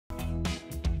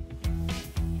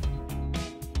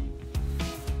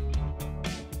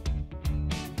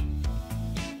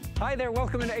Hi there,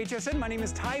 welcome into HSN. My name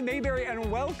is Ty Mayberry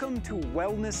and welcome to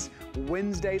Wellness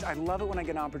Wednesdays. I love it when I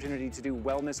get an opportunity to do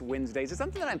Wellness Wednesdays. It's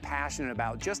something that I'm passionate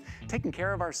about, just taking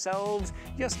care of ourselves,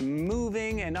 just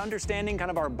moving and understanding kind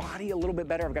of our body a little bit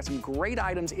better. I've got some great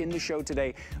items in the show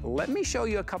today. Let me show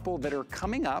you a couple that are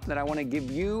coming up that I want to give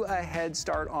you a head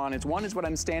start on. One is what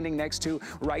I'm standing next to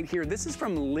right here. This is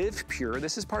from Live Pure.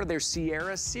 This is part of their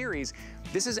Sierra series.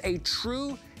 This is a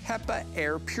true HEPA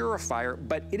air purifier,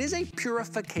 but it is a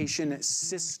purification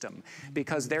system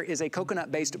because there is a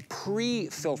coconut-based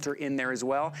pre-filter in there as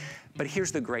well. But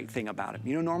here's the great thing about it.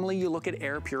 You know, normally you look at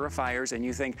air purifiers and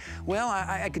you think, well,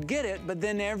 I could get it, but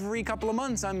then every couple of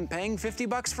months I'm paying 50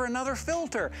 bucks for another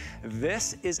filter.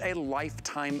 This is a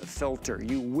lifetime filter.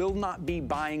 You will not be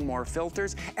buying more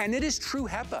filters, and it is true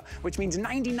HEPA, which means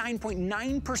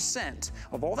 99.9%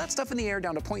 of all that stuff in the air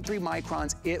down to 0.3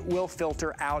 microns, it will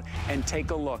filter out. And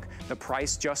take a look. The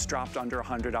price just dropped under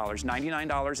 $100,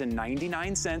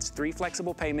 $99.99, 3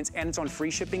 flexible payments, and it's on free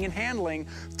shipping and handling.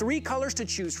 3 colors to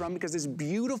choose from because this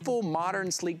beautiful,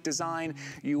 modern, sleek design,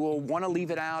 you will want to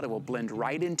leave it out. It will blend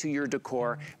right into your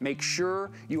decor. Make sure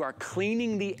you are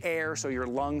cleaning the air so your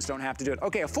lungs don't have to do it.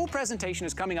 Okay, a full presentation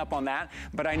is coming up on that,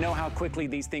 but I know how quickly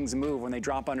these things move when they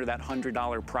drop under that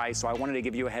 $100 price, so I wanted to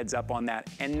give you a heads up on that.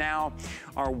 And now,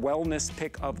 our wellness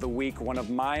pick of the week, one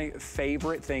of my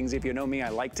favorite things. If you know me, I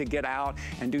like to get out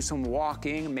and do some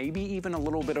walking, maybe even a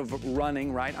little bit of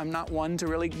running, right? I'm not one to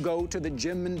really go to the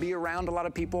gym and be around a lot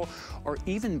of people, or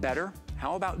even better,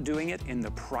 how about doing it in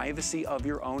the privacy of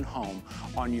your own home,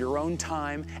 on your own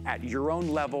time, at your own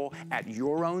level, at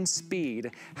your own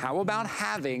speed? How about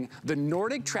having the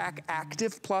Nordic Track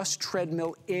Active Plus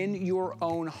treadmill in your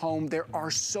own home? There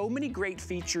are so many great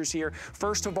features here.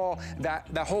 First of all, that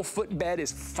whole footbed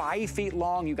is 5 feet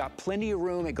long. You got plenty of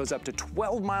room. It goes up to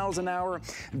 12 miles an hour.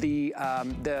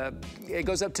 It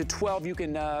goes up to 12. You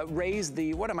can raise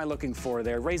the, what am I looking for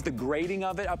there? Raise the grading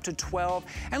of it up to 12.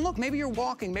 And look, maybe you're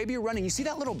walking, maybe you're running. You see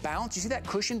that little bounce? You see that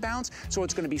cushion bounce? So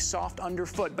it's going to be soft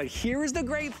underfoot. But here is the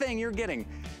great thing you're getting.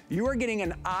 You are getting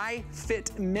an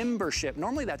iFit membership.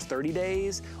 Normally that's 30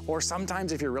 days, or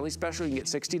sometimes if you're really special, you can get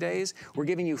 60 days. We're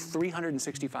giving you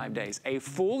 365 days, a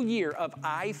full year of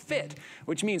iFit,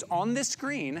 which means on this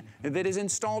screen that is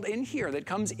installed in here, that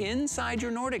comes inside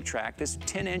your Nordic Track, this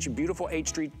 10-inch beautiful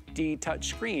HD touch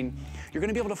screen, you're going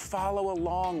to be able to follow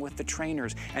along with the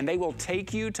trainers, and they will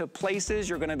take you to places.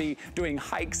 You're going to be doing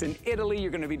hikes in Italy.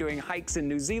 You're going to be doing hikes in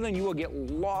New Zealand. You will get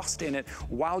lost in it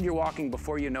while you're walking.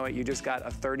 Before you know it, you just got a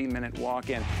 30-minute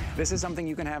walk in. This is something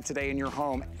you can have today in your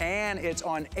home, and it's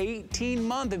on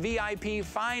 18-month VIP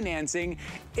financing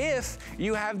if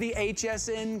you have the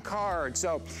HSN card.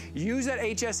 So use that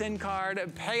HSN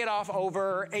card, pay it off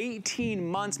over 18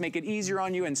 months, make it easier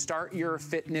on you, and start your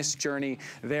fitness journey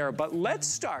there. But let's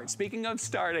start. Speaking of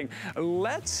starting,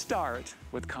 let's start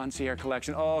with Concierge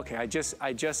Collection. Oh, okay, I just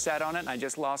sat on it and I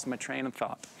just lost my train of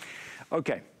thought.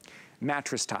 Okay,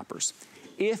 mattress toppers.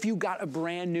 If you got a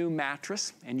brand new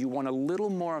mattress and you want a little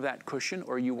more of that cushion,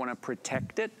 or you want to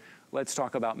protect it, let's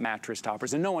talk about mattress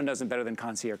toppers. And no one does it better than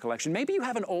Concierge Collection. Maybe you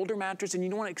have an older mattress and you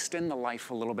want to extend the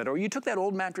life a little bit, or you took that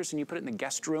old mattress and you put it in the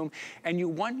guest room and you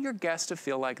want your guests to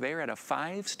feel like they're at a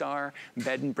 5-star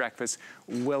bed and breakfast.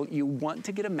 Well, you want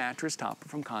to get a mattress topper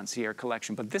from Concierge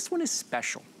Collection, but this one is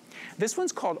special. This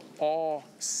one's called All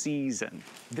Season.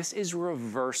 This is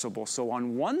reversible. So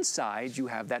on one side, you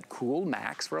have that cool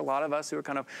max. For a lot of us who are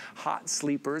kind of hot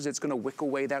sleepers, it's gonna wick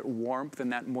away that warmth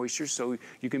and that moisture so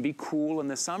you can be cool in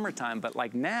the summertime. But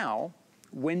like now,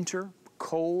 winter,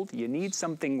 cold, you need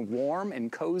something warm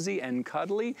and cozy and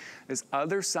cuddly. This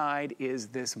other side is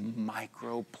this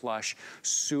micro plush,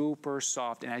 super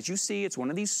soft. And as you see, it's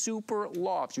one of these super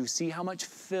lofts. You see how much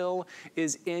fill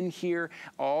is in here,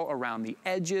 all around the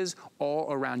edges,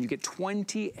 all around. You get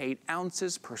 28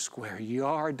 ounces per square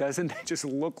yard. Doesn't that just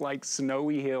look like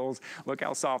snowy hills? Look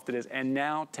how soft it is. And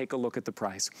now take a look at the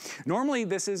price. Normally,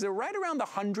 this is right around the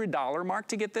 $100 mark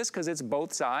to get this because it's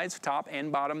both sides, top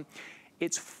and bottom.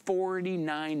 It's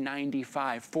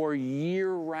 $49.95 for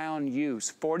year-round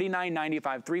use.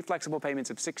 $49.95, 3 flexible payments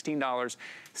of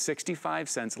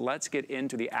 $16.65. Let's get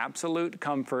into the absolute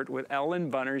comfort with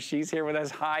Ellen Bunner. She's here with us.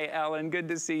 Hi, Ellen. Good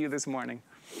to see you this morning.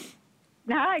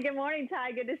 Hi, good morning,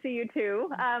 Ty. Good to see you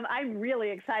too. I'm really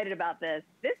excited about this.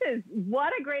 This is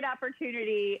what a great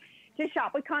opportunity to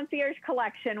shop with Concierge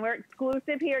Collection. We're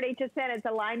exclusive here at HSN. It's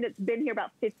a line that's been here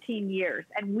about 15 years.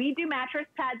 And we do mattress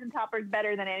pads and toppers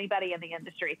better than anybody in the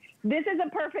industry. This is a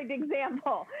perfect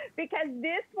example because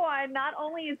this one not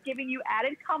only is giving you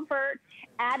added comfort,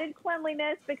 added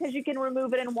cleanliness because you can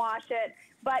remove it and wash it,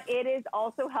 but it is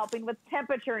also helping with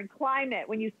temperature and climate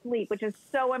when you sleep, which is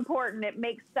so important. It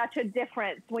makes such a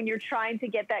difference when you're trying to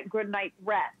get that good night's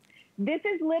rest. This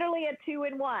is literally a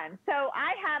 2-in-1. So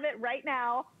I have it right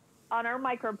now on our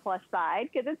micro plush side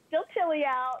because it's still chilly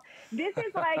out. This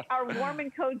is like our warm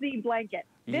and cozy blanket.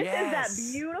 This is that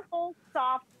beautiful,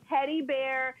 soft teddy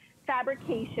bear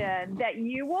fabrication that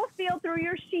you will feel through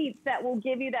your sheets that will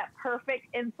give you that perfect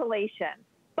insulation.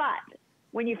 But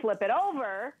when you flip it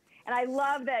over, and I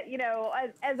love that, you know,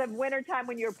 as of wintertime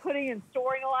when you're putting and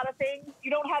storing a lot of things, you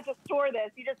don't have to store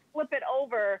this. You just flip it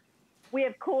over. We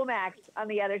have Cool Max on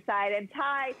the other side. And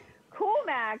Ty, Cool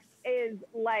Max is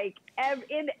like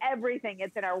in everything.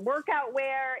 It's in our workout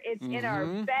wear. It's in our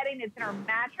bedding. It's in our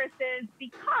mattresses.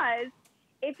 Because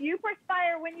if you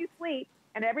perspire when you sleep,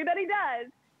 and everybody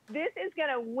does, this is going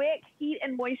to wick heat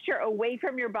and moisture away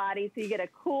from your body so you get a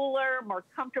cooler, more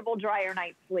comfortable, drier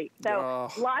night's sleep. So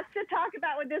lots to talk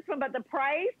about with this one, but the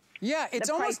price, yeah, it's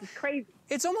almost is crazy.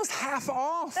 It's almost half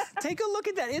off. Take a look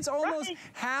at that. It's almost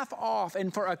half off.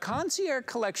 And for a Concierge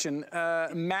Collection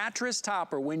mattress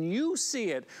topper, when you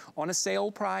see it on a sale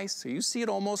price, so you see it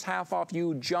almost half off,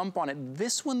 you jump on it.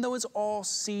 This one, though, is all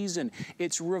season.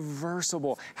 It's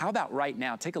reversible. How about right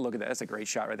now? Take a look at that. That's a great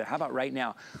shot right there. How about right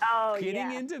now? Oh,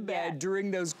 getting into bed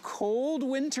during those cold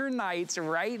winter nights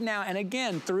right now. And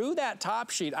again, through that top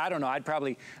sheet, I don't know, I'd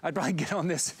probably get on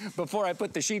this before I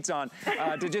put the sheets on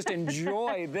to just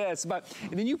enjoy this. But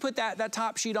and then you put that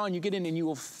top sheet on, you get in and you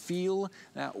will feel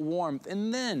that warmth.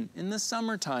 And then in the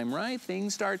summertime, right,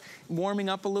 things start warming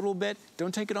up a little bit.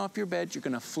 Don't take it off your bed. You're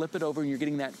gonna flip it over and you're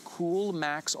getting that Cool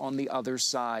Max on the other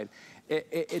side.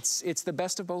 It's the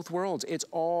best of both worlds. It's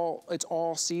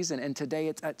all season, and today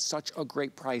it's at such a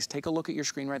great price. Take a look at your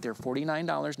screen right there,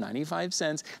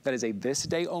 $49.95. That is a this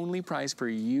day only price for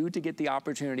you to get the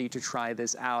opportunity to try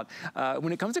this out.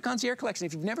 When it comes to Concierge Collection,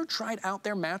 if you've never tried out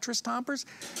their mattress toppers,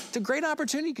 it's a great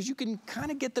opportunity because you can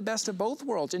kind of get the best of both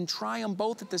worlds and try them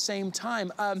both at the same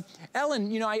time. Ellen,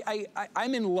 you know,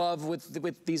 I'm in love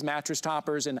with these mattress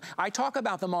toppers, and I talk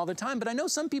about them all the time, but I know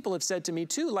some people have said to me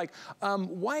too, like,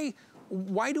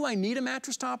 why do I need a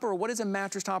mattress topper, or what is a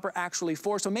mattress topper actually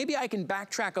for? So maybe I can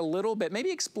backtrack a little bit.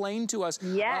 Maybe explain to us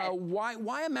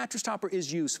why a mattress topper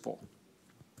is useful.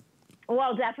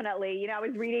 Well, definitely. You know,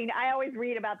 I always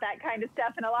read about that kind of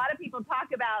stuff, and a lot of people talk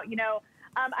about, you know,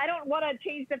 I don't want to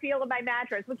change the feel of my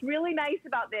mattress. What's really nice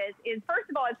about this is, first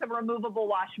of all, it's a removable,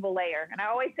 washable layer. And I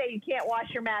always say you can't wash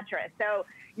your mattress. So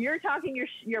you're talking,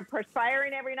 you're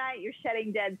perspiring every night, you're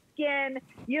shedding dead skin.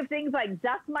 You have things like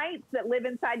dust mites that live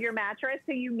inside your mattress.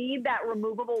 So you need that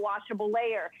removable, washable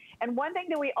layer. And one thing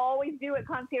that we always do at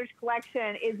Concierge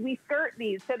Collection is we skirt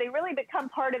these. So they really become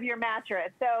part of your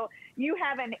mattress. So you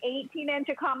have an 18-inch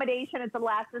accommodation. It's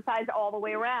elasticized all the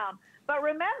way around. But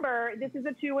remember, this is a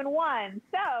 2-in-1.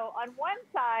 So on one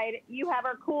side, you have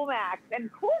our Cool Max.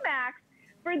 And Cool Max,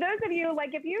 for those of you,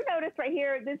 like if you notice right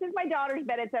here, this is my daughter's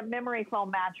bed. It's a memory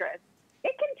foam mattress.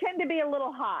 It can tend to be a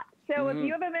little hot. So if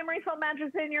you have a memory foam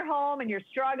mattress in your home and you're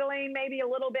struggling maybe a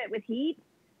little bit with heat,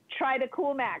 try the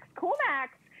Cool Max. Cool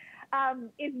Max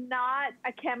is not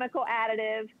a chemical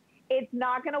additive. It's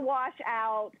not going to wash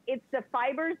out. It's the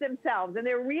fibers themselves, and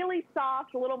they're really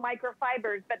soft little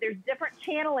microfibers, but there's different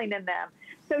channeling in them.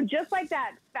 So just like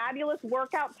that fabulous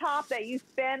workout top that you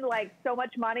spend like so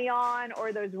much money on,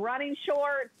 or those running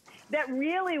shorts that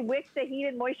really wicks the heat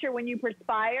and moisture when you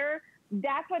perspire,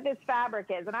 that's what this fabric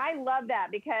is. And I love that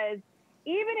because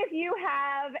even if you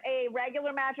have a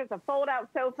regular mattress, a fold-out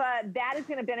sofa, that is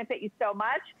going to benefit you so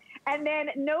much. And then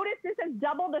notice this is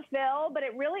double the fill, but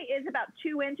it really is about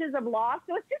 2 inches of loft.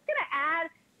 So it's just going to add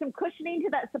some cushioning to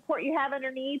that support you have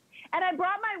underneath. And I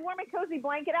brought my warm and cozy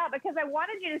blanket out because I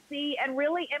wanted you to see and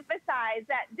really emphasize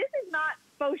that this is not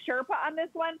faux Sherpa on this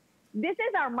one. This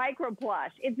is our micro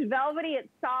plush. It's velvety, it's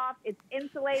soft, it's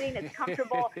insulating, it's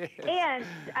comfortable. And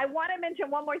I want to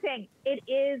mention one more thing. It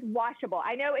is washable.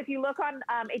 I know if you look on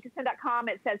hsn.com,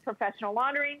 it says professional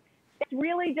laundering. It's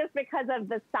really just because of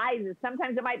the sizes.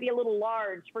 Sometimes it might be a little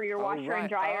large for your washer and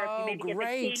dryer if you maybe get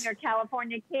the King or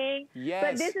California King. Yes.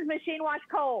 But this is machine wash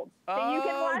cold. So you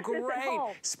can wash this at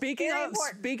home.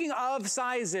 Speaking of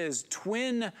sizes,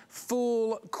 twin,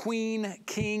 full, queen,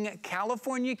 king,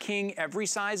 California King, every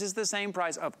size is the same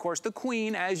price. Of course, the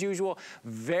queen, as usual,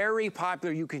 very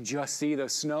popular. You can just see the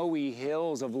snowy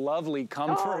hills of lovely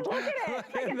comfort. Oh, look at it.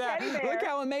 Look at that. Look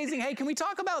how amazing. Hey, can we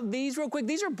talk about these real quick?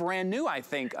 These are brand new, I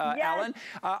think, Ellen.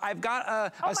 I've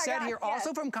got a set here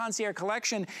also from Concierge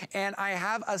Collection, and I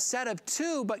have a set of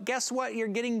 2, but guess what? You're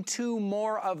getting 2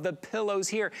 more of the pillows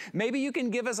here. Maybe you can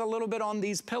give us a little bit on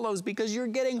these pillows because you're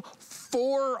getting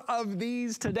 4 of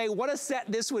these today. What a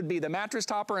set this would be, the mattress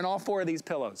topper and all 4 of these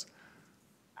pillows.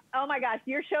 Oh my gosh,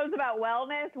 your show's about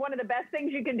wellness. One of the best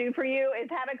things you can do for you is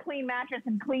have a clean mattress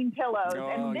and clean pillows.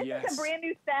 And this is a brand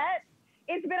new set.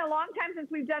 It's been a long time since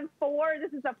we've done 4.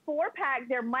 This is a 4-pack.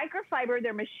 They're microfiber.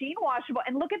 They're machine washable.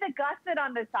 And look at the gusset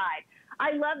on the side.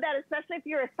 I love that, especially if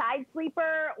you're a side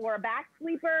sleeper or a back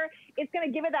sleeper. It's going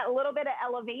to give it that little bit of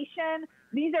elevation.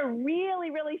 These are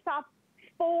really, really soft.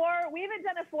 4. We haven't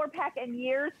done a 4-pack in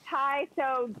years, Ty.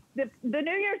 So the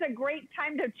New Year's a great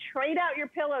time to trade out your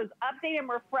pillows, update them,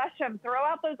 refresh them, throw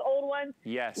out those old ones.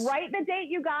 Yes. Write the date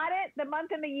you got it, the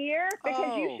month and the year,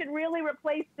 because you should really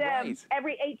replace them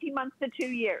every 18 months to 2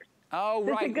 years. Oh,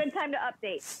 right. It's a good time to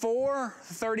update. For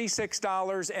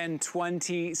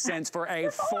 $36.20 for a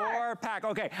 4-pack.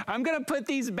 Okay, I'm gonna put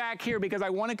these back here because I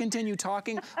wanna continue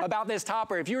talking about this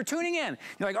topper. If you're tuning in,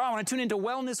 you're like, oh, I wanna tune into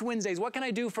Wellness Wednesdays. What can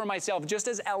I do for myself? Just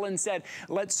as Ellen said,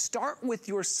 let's start with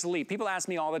your sleep. People ask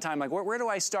me all the time, like, where do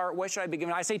I start? What should I begin?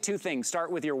 I say 2 things.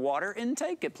 Start with your water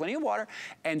intake, get plenty of water,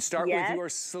 and start with your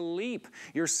sleep.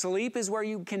 Your sleep is where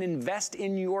you can invest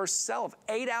in yourself.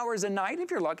 8 hours a night,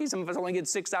 if you're lucky. Some of us only get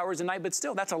 6 hours a night, but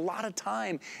still, that's a lot of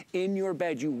time in your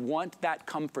bed. You want that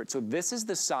comfort. So this is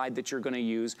the side that you're gonna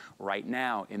use right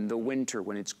now in the winter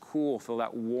when it's cool. Feel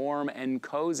that warm and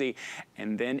cozy.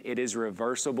 And then it is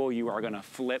reversible. You are gonna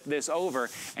flip this over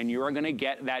and you are gonna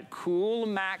get that cool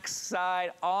max side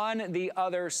on the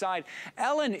other side.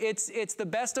 Ellen, it's the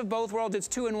best of both worlds. It's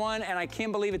 2-in-1, and I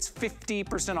can't believe it's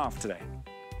 50% off today.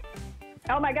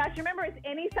 Oh my gosh, remember, it's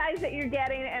any size that you're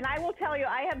getting, and I will tell you,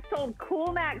 I have sold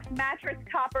Cool Max mattress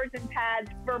toppers and pads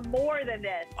for more than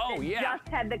this. Oh, yeah. Just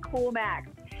had the Cool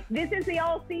Max. This is the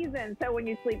all season, so when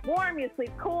you sleep warm, you sleep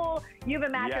cool, you have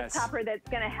a mattress topper that's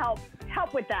gonna help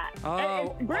with that.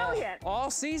 Oh, it's brilliant.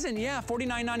 All season, yeah,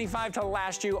 $49.95 to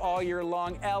last you all year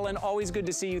long. Ellen, always good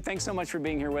to see you. Thanks so much for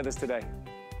being here with us today.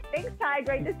 Thanks, Ty.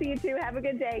 Great to see you, too. Have a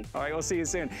good day. All right, we'll see you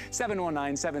soon.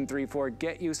 719-734.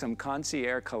 Get you some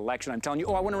Concierge Collection. I'm telling you.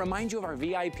 Oh, I want to remind you of our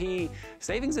VIP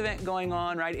savings event going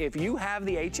on, right? If you have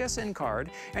the HSN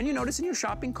card and you notice in your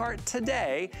shopping cart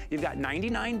today, you've got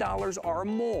 $99 or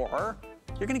more,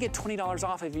 you're going to get $20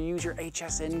 off if you use your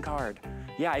HSN card.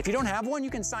 Yeah, if you don't have one, you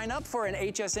can sign up for an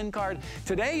HSN card.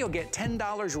 Today, you'll get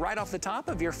 $10 right off the top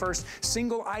of your first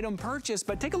single item purchase.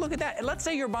 But take a look at that. Let's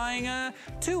say you're buying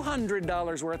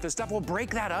 $200 worth of stuff. We'll break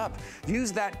that up.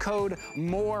 Use that code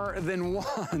more than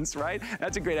once, right?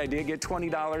 That's a great idea. Get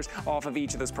 $20 off of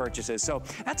each of those purchases. So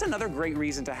that's another great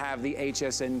reason to have the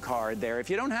HSN card there. If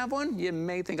you don't have one, you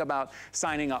may think about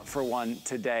signing up for one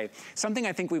today. Something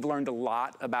I think we've learned a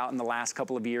lot about in the last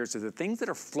couple of years is the things that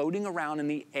are floating around in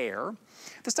the air.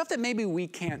 The stuff that maybe we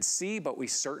can't see, but we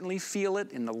certainly feel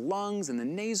it in the lungs and the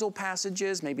nasal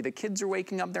passages. Maybe the kids are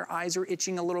waking up, their eyes are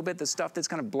itching a little bit. The stuff that's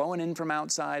kind of blowing in from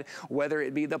outside, whether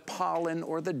it be the pollen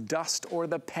or the dust or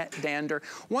the pet dander.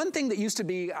 One thing that used to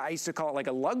be, I used to call it like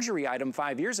a luxury item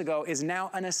 5 years ago, is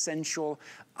now an essential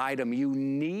item. You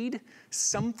need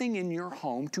something in your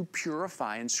home to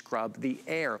purify and scrub the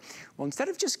air. Well, instead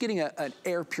of just getting an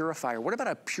air purifier, what about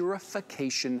a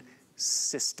purification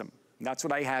system? That's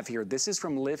what I have here. This is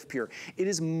from Live Pure. It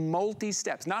is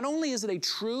multi-steps. Not only is it a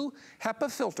true HEPA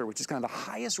filter, which is kind of the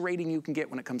highest rating you can get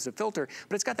when it comes to filter,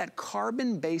 but it's got that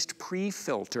carbon-based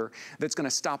pre-filter that's gonna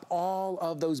stop all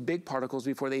of those big particles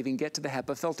before they even get to the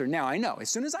HEPA filter. Now, I know, as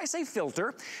soon as I say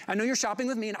filter, I know you're shopping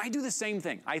with me, and I do the same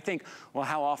thing. I think, well,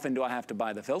 how often do I have to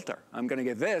buy the filter? I'm gonna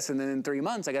get this, and then in 3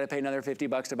 months, I gotta pay another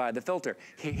 $50 to buy the filter.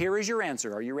 Here is your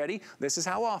answer. Are you ready? This is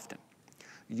how often.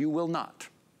 You will not.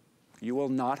 You will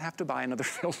not have to buy another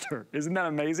filter. Isn't that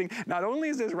amazing? Not only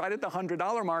is this right at the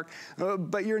 $100 mark,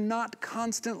 but you're not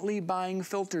constantly buying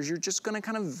filters. You're just gonna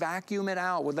kind of vacuum it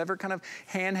out. Whatever kind of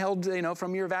handheld,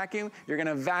 from your vacuum, you're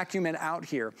gonna vacuum it out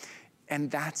here. And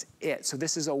that's it. So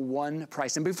this is a one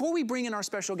price. And before we bring in our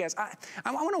special guest,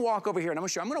 I want to walk over here and I'm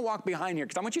going to walk behind here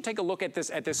because I want you to take a look at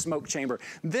this smoke chamber.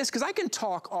 Because I can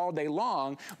talk all day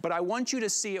long, but I want you to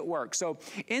see it work. So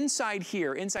inside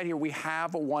here we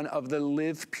have one of the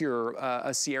Live Pure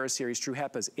Sierra Series True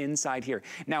HEPAs inside here.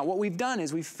 Now what we've done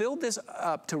is we've filled this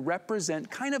up to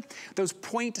represent kind of those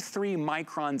 0.3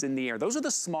 microns in the air. Those are the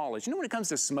smallest. You know, when it comes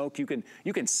to smoke, you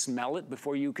can smell it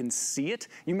before you can see it.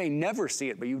 You may never see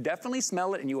it, but you definitely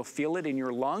smell it and you will feel it in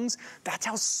your lungs. That's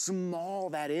how small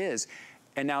that is.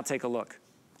 And now take a look.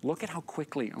 Look at how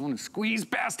quickly, I want to squeeze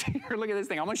past here. Look at this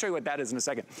thing. I'm going to show you what that is in a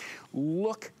second.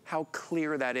 Look how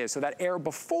clear that is. So that air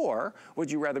before, would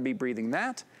you rather be breathing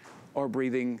that or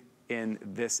breathing in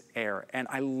this air? And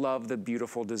I love the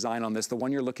beautiful design on this. The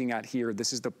one you're looking at here,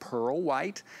 this is the pearl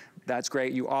white. That's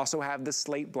great. You also have the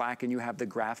slate black and you have the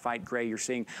graphite gray. You're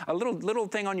seeing a little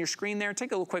thing on your screen there.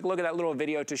 Take a quick look at that little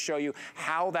video to show you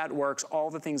how that works, all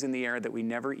the things in the air that we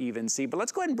never even see. But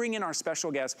let's go ahead and bring in our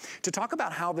special guest to talk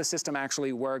about how the system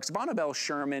actually works. Vonabelle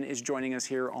Sherman is joining us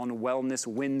here on Wellness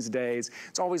Wednesdays.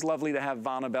 It's always lovely to have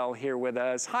Vonabelle here with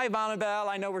us. Hi, Vonabelle.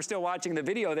 I know we're still watching the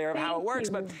video there of how it works,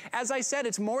 but as I said,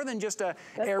 it's more than just a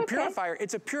air purifier.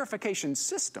 It's a purification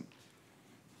system.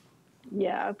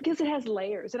 Yeah, because it has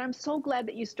layers. And I'm so glad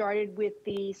that you started with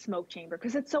the smoke chamber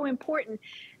because it's so important.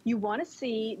 You want to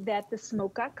see that the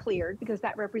smoke got cleared because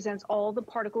that represents all the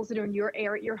particles that are in your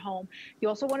air at your home. You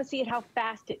also want to see how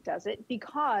fast it does it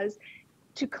because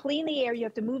to clean the air, you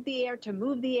have to move the air. To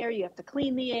move the air, you have to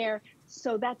clean the air.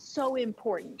 So that's so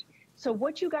important. So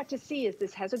what you got to see is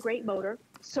this has a great motor.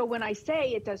 So when I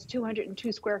say it does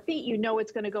 202 square feet, you know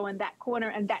it's going to go in that corner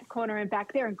and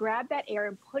back there and grab that air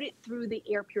and put it through the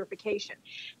air purification.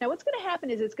 Now what's going to happen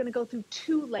is it's going to go through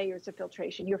 2 layers of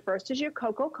filtration. Your first is your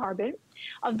cocoa carbon.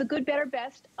 Of the good, better,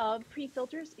 best of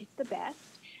pre-filters, it's the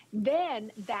best.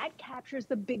 Then that captures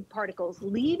the big particles,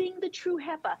 leaving the true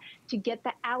HEPA to get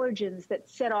the allergens that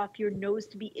set off your nose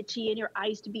to be itchy and your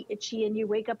eyes to be itchy and you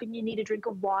wake up and you need a drink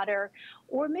of water.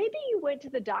 Or maybe you went to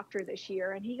the doctor this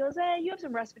year and he goes, hey, you have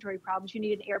some respiratory problems, you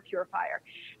need an air purifier.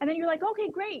 And then you're like, okay,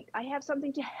 great, I have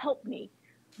something to help me.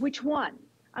 Which one?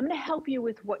 I'm going to help you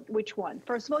with which one.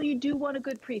 First of all, you do want a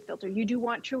good pre-filter. You do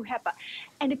want true HEPA.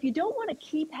 And if you don't want to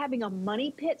keep having a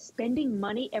money pit, spending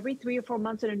money every 3 or 4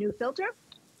 months on a new filter,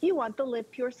 you want the Live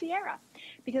Pure Sierra.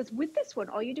 Because with this one,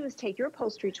 all you do is take your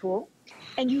upholstery tool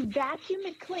and you vacuum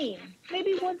it clean,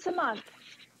 maybe once a month.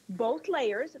 Both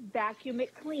layers, vacuum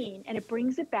it clean, and it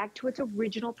brings it back to its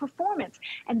original performance.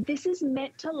 And this is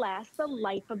meant to last the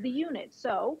life of the unit.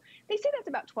 So they say that's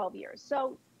about 12 years.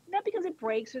 So not because it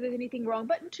breaks or there's anything wrong,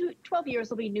 but in 12 years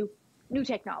there'll be new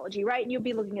technology, right? And you'll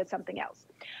be looking at something else.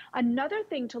 Another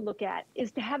thing to look at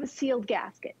is to have a sealed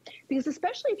gasket, because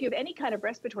especially if you have any kind of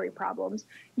respiratory problems,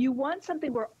 you want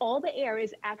something where all the air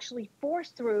is actually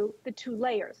forced through the 2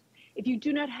 layers. If you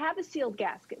do not have a sealed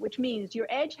gasket, which means your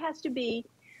edge has to be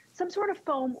some sort of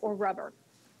foam or rubber.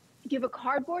 If you have a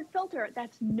cardboard filter,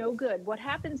 that's no good. What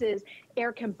happens is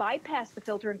air can bypass the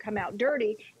filter and come out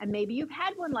dirty, and maybe you've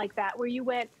had one like that where you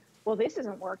went, well, this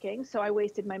isn't working, so I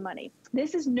wasted my money.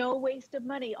 This is no waste of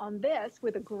money on this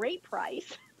with a great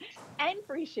price and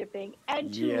free shipping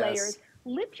and 2 layers.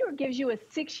 Live Pure gives you a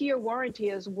 6-year warranty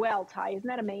as well, Ty. Isn't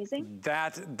that amazing?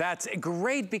 That's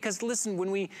great because, listen, when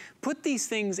we put these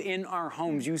things in our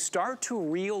homes, you start to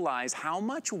realize how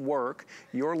much work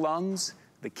your lungs,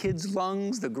 the kids'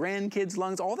 lungs, the grandkids'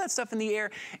 lungs, all that stuff in the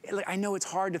air. I know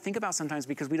it's hard to think about sometimes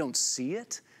because we don't see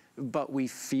it, but we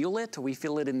feel it. We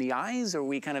feel it in the eyes, or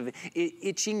we kind of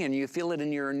itching, and you feel it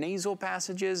in your nasal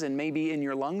passages and maybe in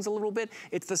your lungs a little bit.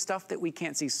 It's the stuff that we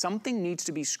can't see. Something needs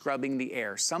to be scrubbing the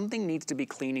air. Something needs to be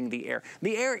cleaning the air.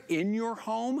 The air in your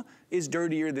home is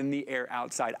dirtier than the air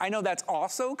outside. I know that's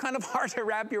also kind of hard to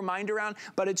wrap your mind around,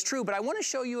 but it's true. But I want to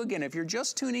show you again, if you're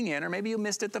just tuning in, or maybe you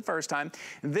missed it the first time,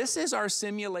 this is our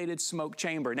simulated smoke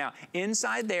chamber. Now,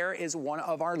 inside there is one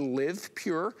of our Live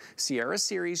Pure Sierra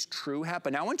Series True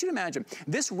HEPA. Now, I want you to imagine,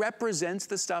 this represents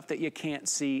the stuff that you can't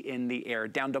see in the air,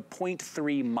 down to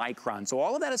 0.3 microns. So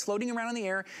all of that is floating around in the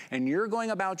air, and you're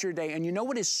going about your day, and you know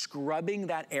what is scrubbing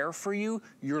that air for you?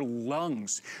 Your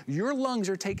lungs. Your lungs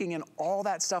are taking in all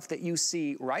that stuff that you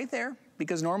see right there,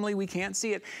 because normally we can't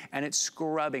see it, and it's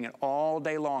scrubbing it all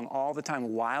day long, all the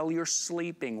time, while you're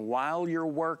sleeping, while you're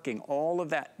working, all of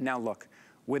that. Now look,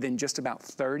 within just about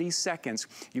 30 seconds,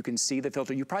 you can see the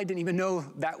filter. You probably didn't even know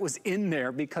that was in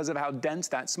there because of how dense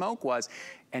that smoke was.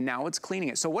 And now it's cleaning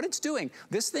it. So what it's doing,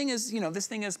 this thing is, this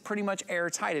thing is pretty much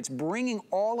airtight. It's bringing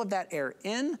all of that air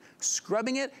in,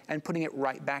 scrubbing it, and putting it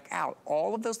right back out.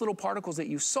 All of those little particles that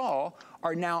you saw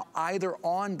are now either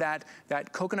on that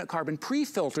coconut carbon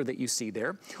pre-filter that you see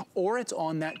there, or it's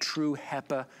on that true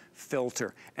HEPA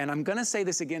filter. And I'm gonna say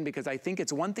this again because I think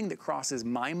it's one thing that crosses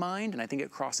my mind, and I think it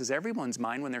crosses everyone's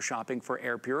mind when they're shopping for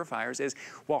air purifiers is,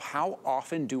 well, how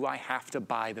often do I have to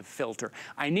buy the filter?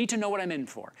 I need to know what I'm in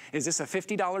for. Is this a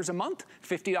 $50 a month,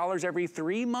 $50 every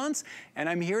 3 months? And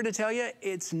I'm here to tell you,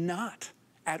 it's not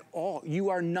at all. You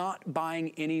are not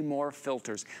buying any more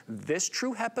filters. This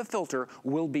true HEPA filter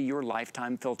will be your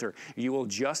lifetime filter. You will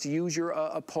just use your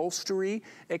upholstery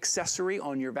accessory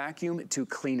on your vacuum to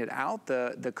clean it out,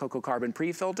 the Cocoa Carbon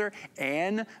pre-filter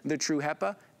and the true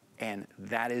HEPA, and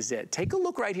that is it. Take a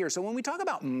look right here. So when we talk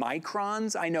about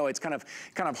microns, I know it's kind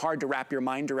of hard to wrap your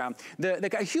mind around.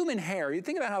 The human hair, you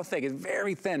think about how thick, it's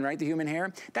very thin, right? The human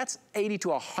hair, that's 80 to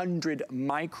 100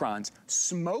 microns.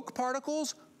 Smoke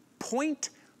particles,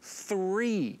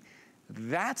 0.3.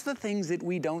 That's the things that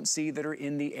we don't see that are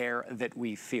in the air that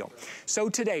we feel. So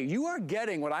today, you are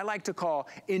getting what I like to call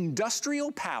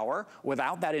industrial power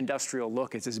without that industrial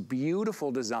look. It's this beautiful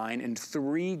design in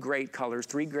 3 great colors,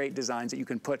 3 great designs that you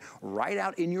can put right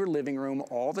out in your living room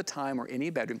all the time or any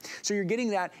bedroom. So you're getting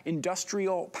that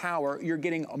industrial power. You're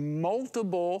getting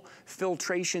multiple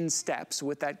filtration steps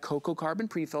with that Cocoa Carbon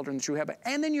pre-filter and the True HEPA.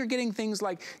 And then you're getting things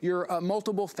like your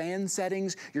multiple fan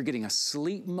settings. You're getting a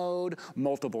sleep mode,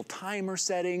 multiple timer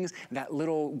settings, that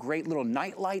great little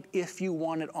night light if you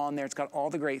want it on there. It's got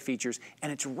all the great features,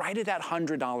 and it's right at that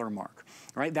 $100 mark,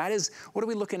 right? That is, what are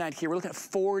we looking at here? We're looking at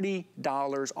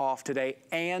 $40 off today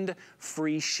and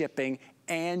free shipping,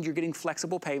 and you're getting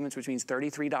flexible payments, which means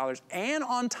 $33. And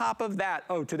on top of that,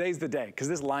 oh, today's the day, because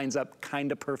this lines up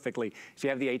kind of perfectly. If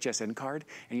you have the HSN card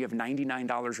and you have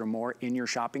 $99 or more in your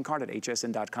shopping cart at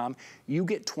hsn.com, you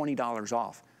get $20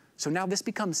 off. So now this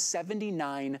becomes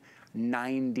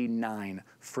 $79.99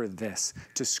 for this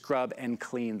to scrub and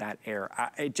clean that air.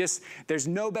 There's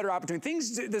no better opportunity.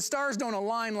 The stars don't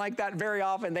align like that very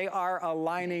often. They are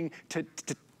aligning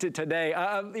today.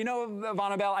 You know,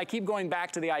 Vonabelle, I keep going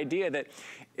back to the idea that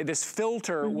this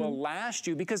filter will last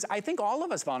you, because I think all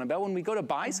of us, Vonabelle, when we go to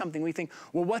buy something, we think,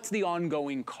 well, what's the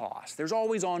ongoing cost? There's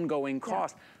always ongoing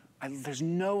cost. Yeah. There's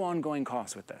no ongoing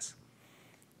cost with this.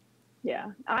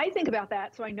 Yeah, I think about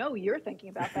that, so I know you're thinking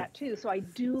about that too. So I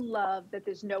do love that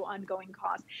there's no ongoing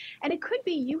cost. And it could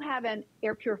be you have an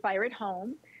air purifier at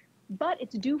home, but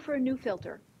it's due for a new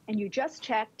filter, and you just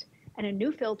checked, and a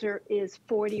new filter is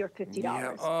 $40 or $50.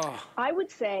 Yeah. Oh. I would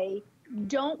say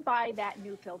don't buy that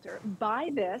new filter.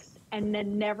 Buy this and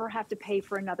then never have to pay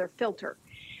for another filter.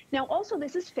 Now, also,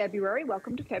 this is February.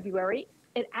 Welcome to February.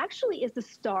 It actually is the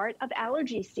start of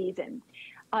allergy season.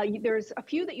 There's a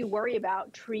few that you worry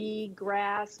about: tree,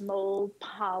 grass, mold,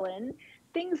 pollen,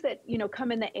 things that, you know, come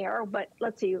in the air. But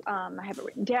let's see, I have it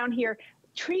written down here.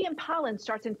 Tree and pollen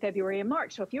starts in February and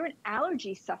March. So if you're an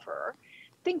allergy sufferer,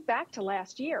 think back to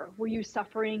last year. Were you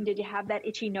suffering? Did you have that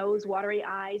itchy nose, watery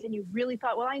eyes, and you really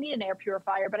thought, well, I need an air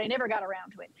purifier, but I never got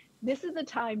around to it? This is the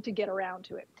time to get around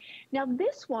to it. Now,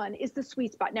 this one is the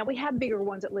sweet spot. Now, we have bigger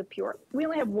ones at Live Pure. We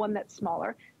only have one that's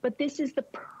smaller, but this is the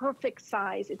perfect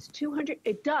size.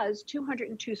 It does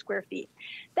 202 square feet.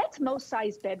 That's most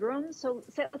size bedrooms. So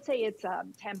let's say it's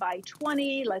 10 by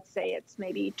 20. Let's say it's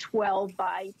maybe 12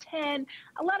 by 10.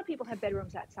 A lot of people have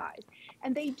bedrooms that size.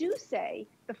 And they do say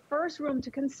the first room to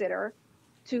consider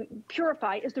to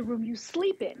purify is the room you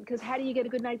sleep in, because how do you get a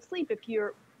good night's sleep if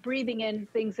you're breathing in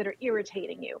things that are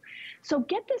irritating you? So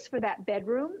get this for that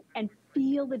bedroom and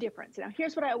feel the difference. Now,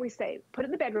 here's what I always say. Put it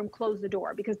in the bedroom, close the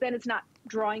door, because then it's not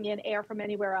drawing in air from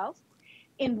anywhere else.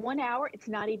 In 1 hour, it's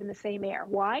not even the same air.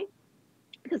 Why?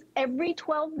 Because every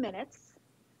 12 minutes,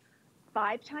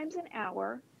 5 times an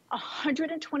hour,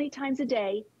 120 times a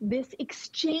day, this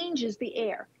exchanges the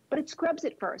air. But it scrubs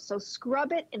it first. So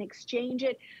scrub it and exchange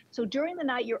it. So during the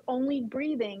night, you're only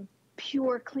breathing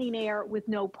pure, clean air with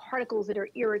no particles that are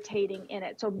irritating in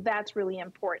it. So that's really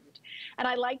important. And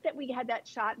I like that we had that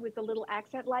shot with the little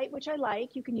accent light, which I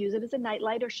like. You can use it as a night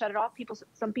light or shut it off.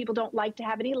 Some people don't like to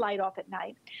have any light off at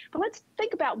night. But let's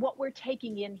think about what we're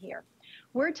taking in here.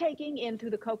 We're taking in, through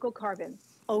the Cocoa Carbon,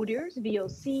 odors,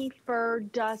 VOC, fur,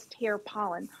 dust, hair,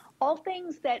 pollen, all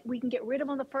things that we can get rid of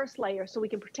on the first layer so we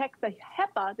can protect the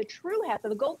HEPA, the true HEPA,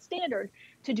 the gold standard,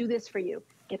 to do this for you.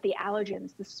 Get the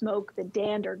allergens, the smoke, the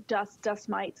dander, dust, dust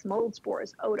mites, mold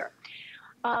spores, odor.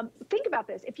 Think about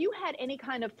this. If you had any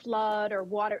kind of flood or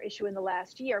water issue in the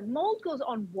last year, mold goes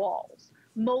on walls.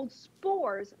 Mold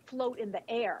spores float in the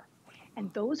air,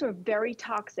 and those are very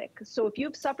toxic. So if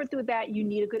you've suffered through that, you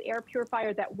need a good air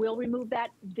purifier that will remove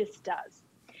that. This does.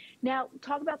 Now,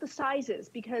 talk about the sizes,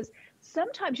 because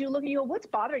sometimes you look and you go, what's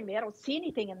bothering me? I don't see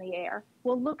anything in the air.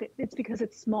 Well, look, it's because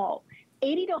it's small.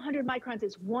 80 to 100 microns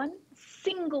is one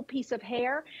single piece of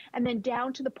hair, and then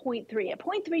down to the 0.3. At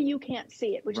 0.3, you can't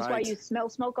see it, which is why you smell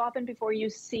smoke often before you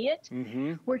see it.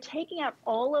 We're taking out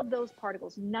all of those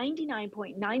particles,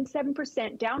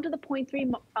 99.97% down to the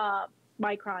 0.3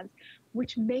 microns,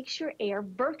 which makes your air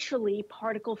virtually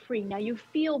particle-free. Now you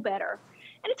feel better.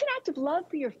 And it's an act of love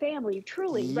for your family,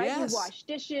 truly, right? You wash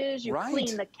dishes, you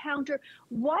clean the counter.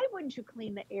 Why wouldn't you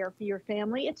clean the air for your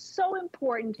family? It's so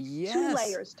important. 2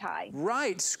 layers, Ty.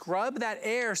 Right, scrub that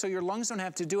air so your lungs don't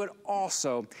have to do it.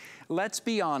 Also, let's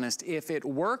be honest, if it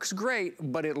works great,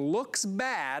 but it looks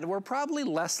bad, we're probably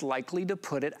less likely to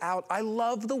put it out. I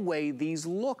love the way these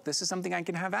look. This is something I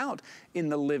can have out in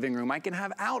the living room. I can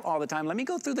have out all the time. Let me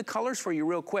go through the colors for you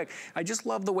real quick. I just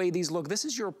love the way these look. This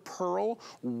is your pearl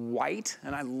white,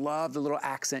 and I love the little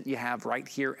accent you have right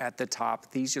here at the top.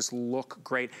 These just look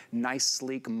great. Nice,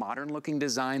 sleek, modern looking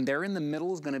design. There in the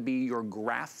middle is gonna be your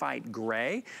graphite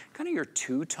gray, kind of your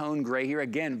two-tone gray here.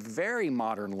 Again, very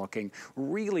modern looking,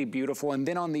 really beautiful. And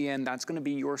then on the end, that's gonna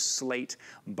be your slate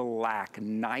black.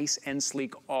 Nice and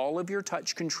sleek. All of your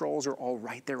touch controls are all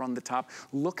right there on the top.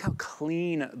 Look how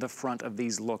clean the front of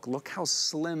these look. Look how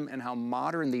slim and how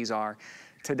modern these are.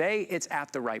 Today, it's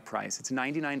at the right price. It's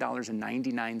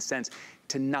 $99.99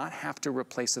 to not have to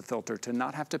replace a filter, to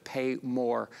not have to pay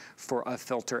more for a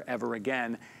filter ever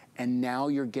again. And now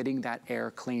you're getting that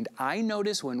air cleaned. I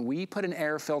notice when we put an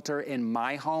air filter in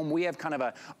my home, we have kind of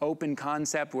an open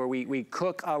concept where we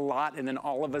cook a lot and then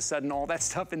all of a sudden all that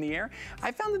stuff in the air.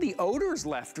 I found that the odors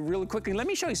left really quickly. Let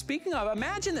me show you. Speaking of,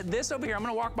 imagine that this over here, I'm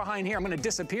gonna walk behind here, I'm gonna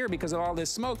disappear because of all this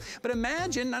smoke. But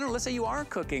imagine, I don't know, let's say you are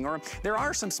cooking or there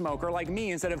are some smoker like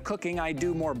me, instead of cooking, I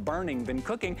do more burning than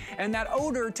cooking. And that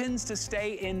odor tends to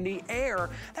stay in the air.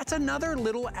 That's another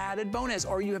little added bonus.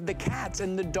 Or you have the cats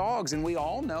and the dogs, and we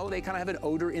all know they kind of have an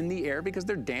odor in the air because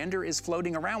their dander is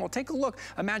floating around. Well, take a look.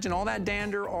 Imagine all that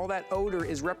dander, all that odor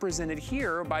is represented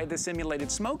here by the simulated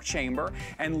smoke chamber.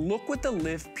 And look what the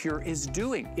Live Pure is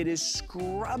doing. It is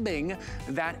scrubbing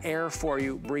that air for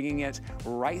you, bringing it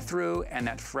right through, and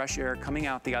that fresh air coming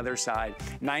out the other side.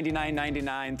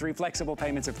 $99.99, 3 flexible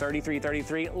payments of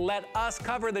 $33.33. Let us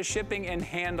cover the shipping and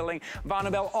handling.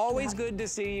 Vonabelle, always good to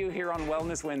see you here on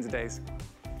Wellness Wednesdays.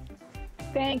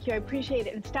 Thank you, I appreciate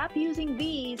it. And stop using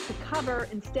these to cover,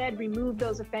 instead remove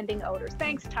those offending odors.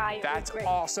 Thanks, Ty.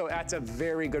 That's a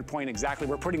very good point, exactly.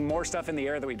 We're putting more stuff in the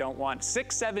air that we don't want.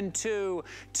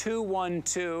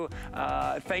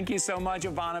 672-212. Thank you so much,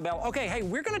 Vonabelle. Okay, hey,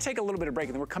 we're gonna take a little bit of break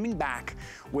and then we're coming back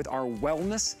with our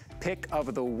wellness pick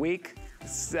of the week.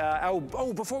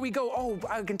 Before we go,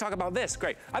 I can talk about this.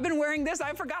 Great. I've been wearing this.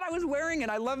 I forgot I was wearing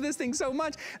it. I love this thing so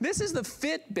much. This is the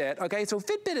Fitbit, okay? So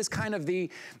Fitbit is kind of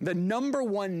the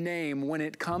 #1 name when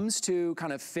it comes to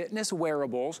kind of fitness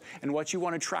wearables and what you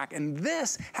want to track. And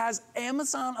this has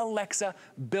Amazon Alexa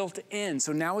built in.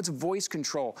 So now it's voice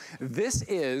control. This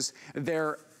is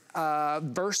their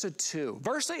Versa 2.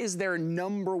 Versa is their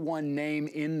 #1 name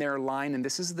in their line, and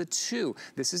this is the 2.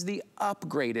 This is the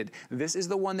upgraded. This is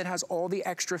the one that has all the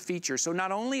extra features. So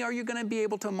not only are you gonna be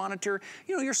able to monitor,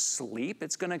 your sleep,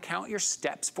 it's gonna count your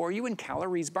steps for you and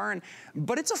calories burned,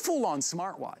 but it's a full-on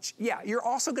smartwatch. Yeah, you're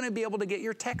also gonna be able to get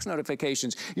your text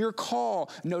notifications, your call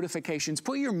notifications,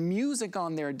 put your music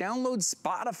on there, download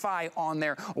Spotify on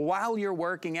there while you're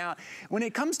working out. When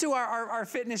it comes to our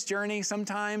fitness journey,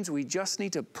 sometimes we just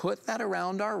need to put that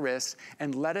around our wrist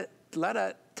and let it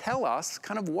tell us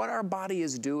kind of what our body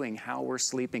is doing, how we're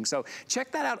sleeping. So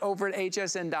check that out over at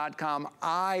hsn.com.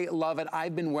 I love it.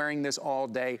 I've been wearing this all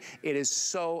day. It is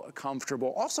so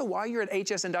comfortable. Also, while you're at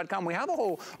hsn.com, we have a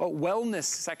whole wellness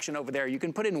section over there. You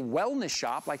can put in wellness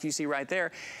shop, like you see right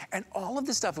there. And all of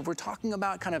this stuff, if we're talking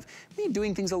about kind of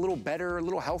doing things a little better, a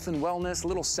little health and wellness, a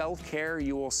little self-care,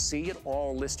 you will see it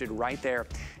all listed right there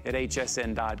at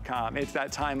hsn.com. It's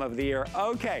that time of the year.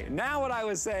 Okay, now what I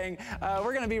was saying,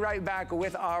 we're going to be right back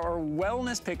with our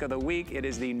wellness pick of the week. It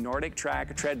is the Nordic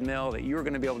Track treadmill that you're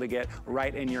going to be able to get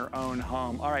right in your own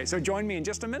home. All right, so join me in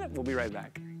just a minute. We'll be right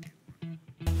back.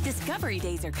 Discovery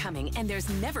days are coming, and there's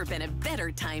never been a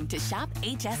better time to shop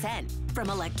HSN.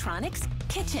 From electronics,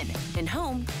 kitchen, and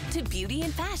home to beauty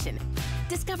and fashion.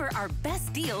 Discover our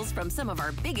best deals from some of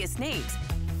our biggest names.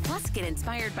 Plus, get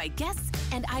inspired by guests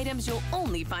and items you'll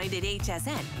only find at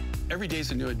HSN. Every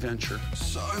day's a new adventure.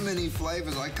 So many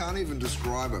flavors, I can't even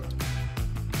describe it.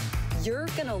 You're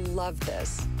gonna love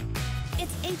this.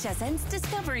 It's HSN's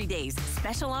Discovery Days.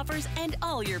 Special offers and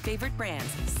all your favorite brands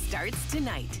starts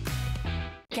tonight.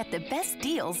 Get the best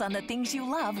deals on the things you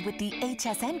love with the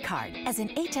HSN card. As an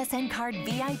HSN card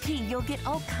VIP, you'll get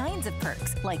all kinds of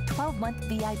perks, like 12-month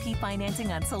VIP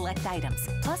financing on select items,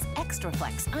 plus extra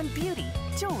flex on beauty,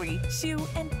 jewelry, shoe,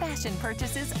 and fashion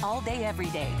purchases all day, every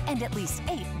day. And at least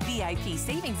 8 VIP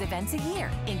savings events a year.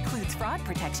 Includes fraud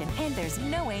protection, and there's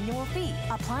no annual fee.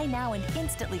 Apply now and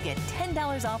instantly get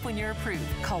 $10 off when you're approved.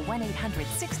 Call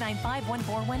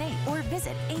 1-800-695-1418 or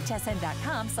visit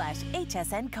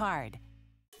hsn.com/HSN card.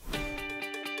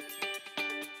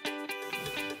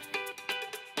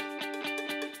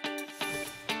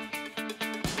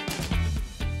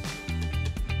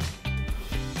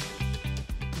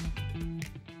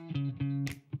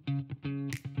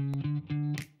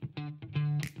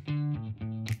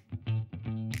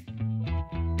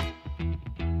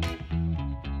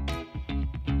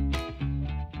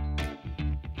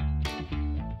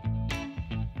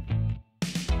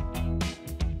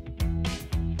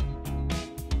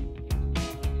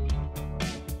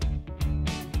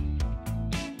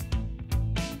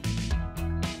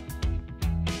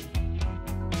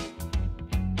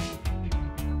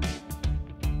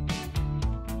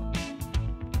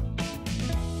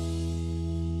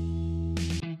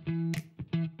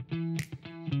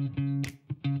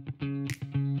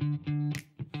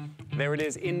 There it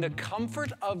is, in the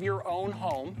comfort of your own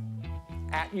home,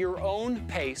 at your own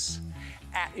pace,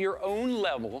 at your own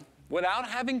level, without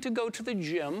having to go to the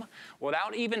gym,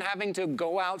 without even having to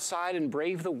go outside and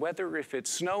brave the weather if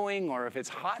it's snowing or if it's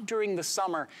hot during the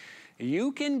summer.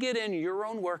 You can get in your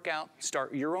own workout,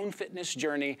 start your own fitness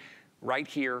journey right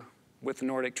here with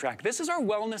Nordic Track. This is our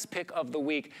wellness pick of the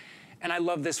week. And I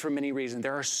love this for many reasons.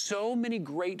 There are so many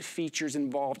great features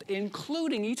involved,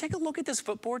 including, you take a look at this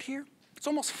footboard here. It's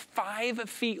almost 5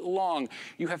 feet long.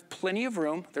 You have plenty of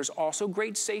room. There's also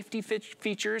great safety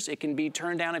features. It can be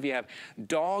turned down if you have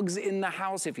dogs in the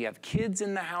house, if you have kids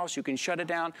in the house, you can shut it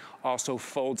down. Also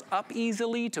folds up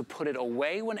easily to put it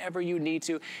away whenever you need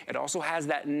to. It also has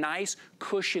that nice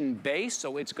cushion base,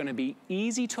 so it's gonna be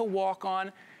easy to walk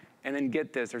on. And then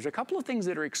get this, there's a couple of things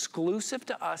that are exclusive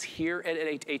to us here at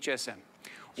HSN.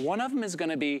 One of them is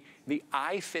gonna be the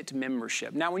iFit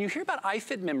membership. Now, when you hear about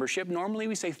iFit membership, normally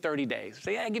we say 30 days. So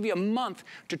yeah, I give you a month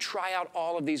to try out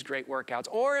all of these great workouts.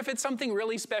 Or if it's something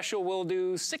really special, we'll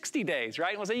do 60 days,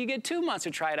 right? We'll say you get 2 months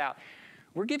to try it out.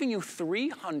 We're giving you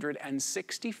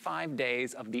 365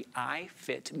 days of the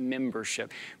iFit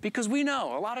membership, because we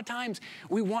know a lot of times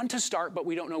we want to start, but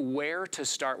we don't know where to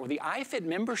start. With the iFit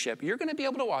membership, you're gonna be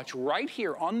able to watch right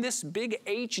here on this big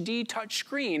HD touch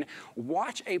screen,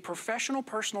 watch a professional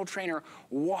personal trainer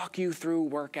walk you through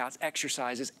workouts,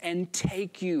 exercises, and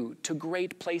take you to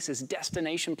great places,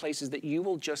 destination places that you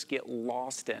will just get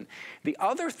lost in. The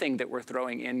other thing that we're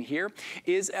throwing in here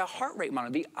is a heart rate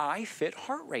monitor, the iFit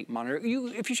heart rate monitor.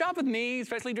 If you shop with me,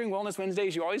 especially during Wellness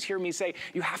Wednesdays, you always hear me say,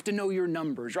 you have to know your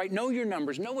numbers, right? Know your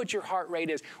numbers, know what your heart rate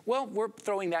is. Well, we're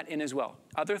throwing that in as well.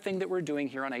 Other thing that we're doing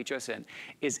here on HSN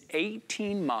is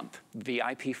 18-month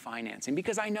VIP financing,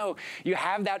 because I know you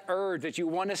have that urge that you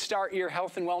want to start your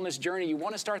health and wellness journey, you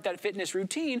want to start that fitness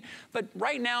routine, but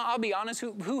right now, I'll be honest,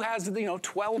 who has,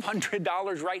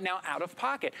 $1,200 right now out of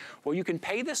pocket? Well, you can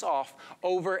pay this off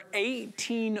over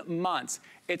 18 months.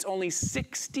 It's only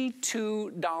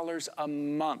 $62 a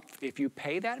month. If you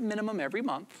pay that minimum every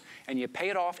month and you pay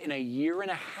it off in a year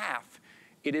and a half,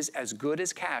 it is as good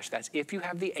as cash. That's if you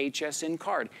have the HSN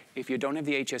card. If you don't have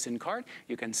the HSN card,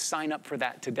 you can sign up for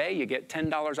that today. You get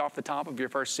 $10 off the top of your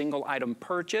first single item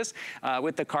purchase.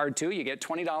 With the card too, you get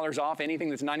 $20 off anything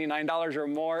that's $99 or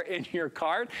more in your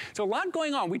card. So a lot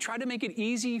going on. We try to make it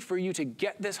easy for you to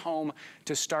get this home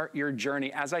to start your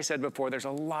journey. As I said before, there's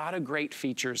a lot of great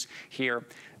features here.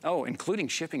 Oh, including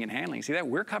shipping and handling. See that?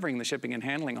 We're covering the shipping and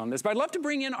handling on this. But I'd love to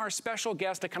bring in our special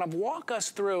guest to kind of walk us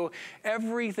through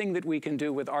everything that we can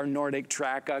do with our Nordic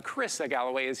Track. Carissa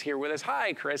Galloway is here with us.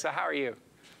 Hi, Carissa. How are you?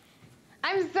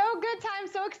 I'm so good, Ty. I'm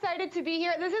so excited to be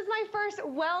here. This is my first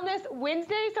Wellness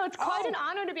Wednesday, so it's quite an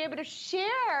honor to be able to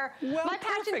share my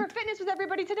passion for fitness with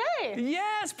everybody today.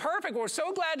 Yes, perfect. We're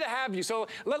so glad to have you. So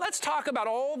let's talk about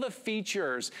all the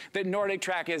features that Nordic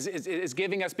Track is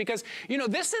giving us, because,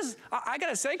 this is, I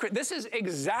gotta say, this is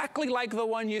exactly like the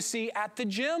one you see at the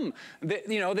gym, that,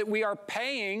 that we are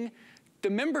paying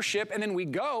the membership and then we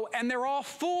go and they're all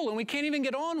full and we can't even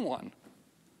get on one.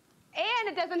 And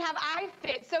it doesn't have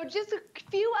iFit. So just a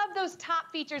few of those top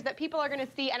features that people are going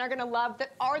to see and are going to love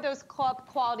that are those club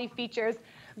quality features.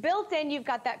 Built in, you've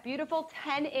got that beautiful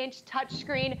 10-inch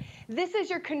touchscreen. This is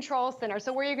your control center.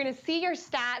 So where you're going to see your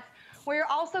stats, where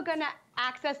you're also going to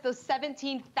access those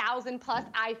 17,000 plus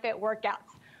iFit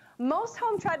workouts. Most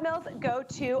home treadmills go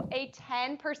to a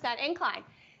 10% incline.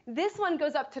 This one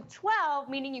goes up to 12,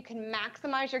 meaning you can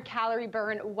maximize your calorie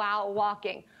burn while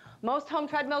walking. Most home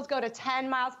treadmills go to 10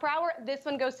 miles per hour. This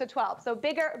one goes to 12, so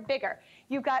bigger, bigger.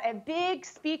 You've got a big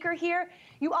speaker here.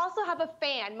 You also have a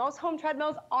fan. Most home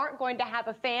treadmills aren't going to have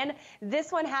a fan.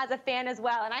 This one has a fan as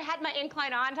well. And I had my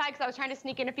incline on, Ty, because I was trying to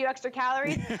sneak in a few extra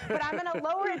calories, but I'm gonna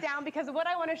lower it down because what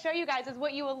I wanna show you guys is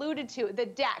what you alluded to, the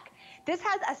deck. This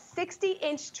has a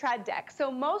 60-inch tread deck.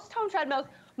 So most home treadmills,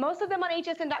 most of them on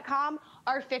hsn.com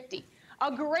are 50.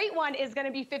 A great one is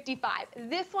gonna be 55.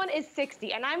 This one is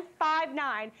 60, and I'm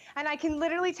 5'9", and I can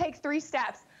literally take 3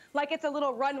 steps like it's a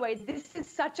little runway. This is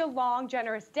such a long,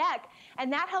 generous deck,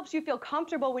 and that helps you feel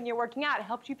comfortable when you're working out. It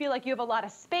helps you feel like you have a lot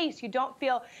of space. You don't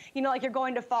feel, like you're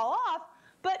going to fall off.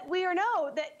 But we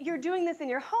know that you're doing this in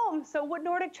your home. So what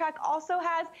Nordic Trek also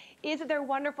has is their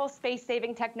wonderful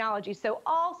space-saving technology. So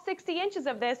all 60 inches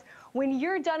of this, when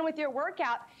you're done with your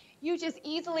workout, you just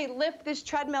easily lift this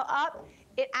treadmill up.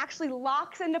 It actually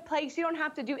locks into place. You don't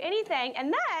have to do anything.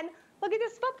 And then look at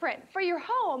this footprint for your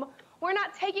home. We're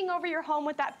not taking over your home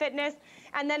with that fitness.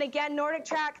 And then again, Nordic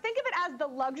Track, think of it as the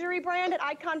luxury brand at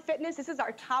Icon Fitness. This is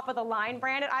our top of the line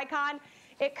brand at Icon.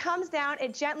 It comes down,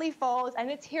 it gently folds,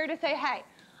 and it's here to say, hey,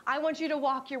 I want you to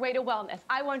walk your way to wellness.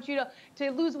 I want you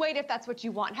to lose weight if that's what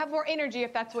you want, have more energy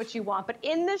if that's what you want. But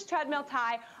in this treadmill,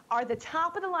 Ty, are the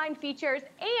top of the line features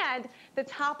and the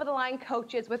top of the line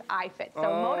coaches with iFit. So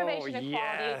motivation and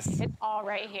quality, it's all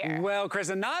right here. Well,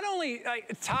 Krista, not only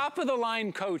top of the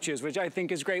line coaches, which I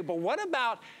think is great, but what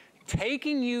about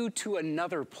taking you to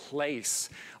another place?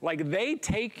 Like they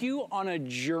take you on a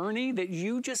journey that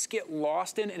you just get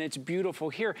lost in, and it's beautiful.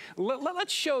 Here,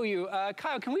 let's show you.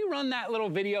 Kyle, can we run that little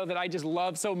video that I just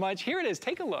love so much? Here it is,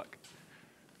 take a look.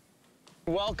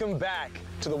 Welcome back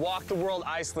to the Walk the World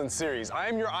Iceland series. I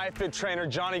am your iFit trainer,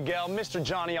 Johnny Gale, Mr.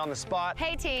 Johnny on the spot.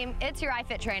 Hey team, it's your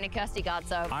iFit trainer, Kirsty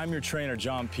Godso. I'm your trainer,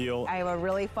 John Peel. I have a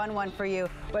really fun one for you,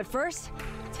 but first,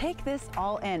 take this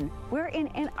all in. We're in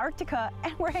Antarctica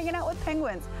and we're hanging out with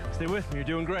penguins. Stay with me, you're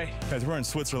doing great. Guys, we're in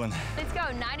Switzerland. Let's go,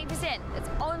 90%. It's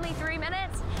only 3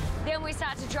 minutes, then we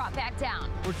start to drop back down.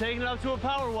 We're taking it up to a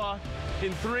power walk.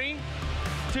 In 3,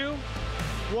 2,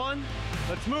 1,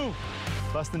 let's move.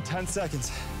 Less than 10 seconds,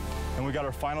 and we got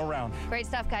our final round. Great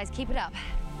stuff, guys, keep it up.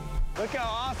 Look how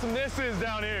awesome this is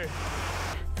down here.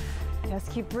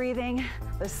 Just keep breathing.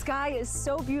 The sky is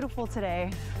so beautiful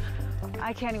today.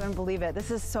 I can't even believe it. This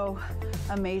is so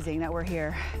amazing that we're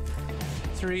here.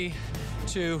 3,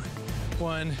 2,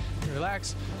 1,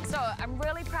 relax. So I'm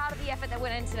really proud of the effort that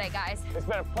went in today, guys. It's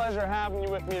been a pleasure having you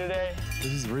with me today.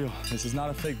 This is real. This is not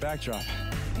a fake backdrop.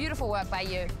 Beautiful work by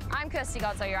you. I'm Kirsty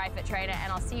Godso, your iFit trainer,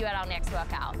 and I'll see you at our next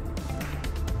workout.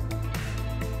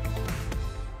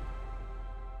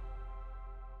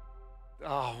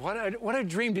 Oh, what a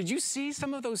dream. Did you see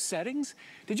some of those settings?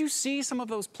 Did you see some of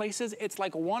those places? It's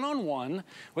like one-on-one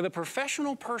with a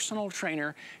professional personal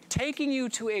trainer taking you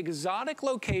to exotic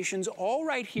locations all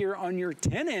right here on your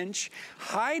 10-inch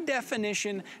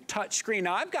high-definition touchscreen.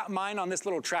 Now, I've got mine on this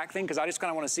little track thing because I just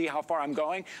kind of want to see how far I'm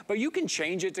going, but you can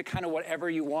change it to kind of whatever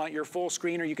you want, your full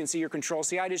screen, or you can see your control.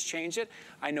 See, I just changed it.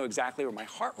 I know exactly where my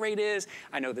heart rate is.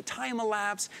 I know the time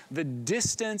elapsed, the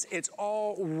distance. It's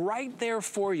all right there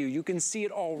for you. You can see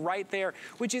it all right there,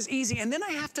 which is easy. And then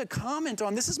I have to comment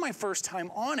on, this is my first time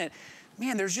on it.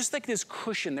 Man, there's just like this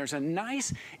cushion. There's a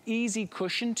nice, easy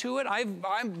cushion to it.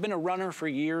 I've been a runner for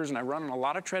years, and I run on a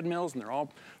lot of treadmills, and they're all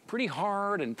pretty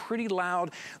hard and pretty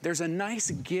loud. There's a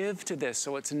nice give to this,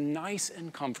 so it's nice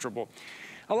and comfortable.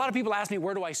 A lot of people ask me,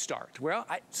 where do I start? Well,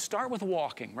 I start with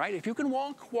walking, right? If you can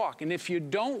walk, walk. And if you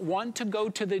don't want to go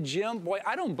to the gym, boy,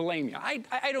 I don't blame you.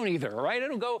 I don't either, right? I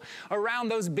don't go around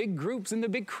those big groups and the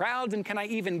big crowds, and can I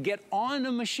even get on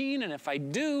a machine? And if I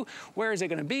do, where is it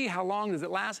gonna be? How long does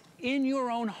it last? In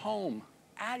your own home,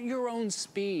 at your own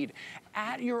speed,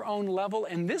 at your own level,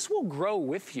 and this will grow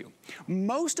with you.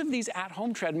 Most of these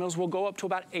at-home treadmills will go up to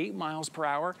about 8 miles per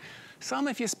hour. Some,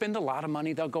 if you spend a lot of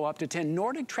money, they'll go up to 10.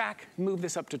 Nordic Track moved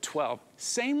this up to 12.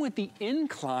 Same with the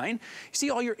incline. You see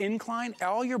all your incline?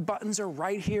 All your buttons are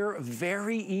right here,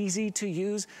 very easy to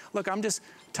use. Look, I'm just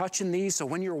touching these, so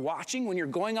when you're watching, when you're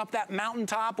going up that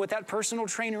mountaintop with that personal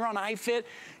trainer on iFit,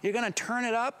 you're gonna turn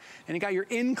it up, and you got your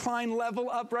incline level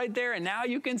up right there, and now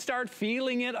you can start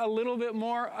feeling it a little bit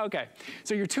more. Okay,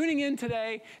 so you're tuning in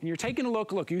today, and you're taking a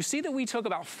look. Look, you see that we took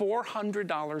about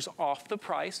 $400 off the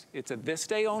price. It's a this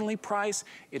day only price.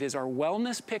 It is our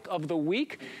wellness pick of the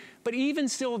week. But even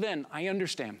still then, I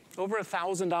understand. Over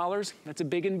 $1,000, that's a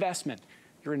big investment.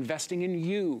 You're investing in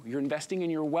you. You're investing in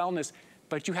your wellness.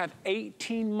 But you have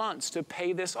 18 months to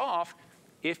pay this off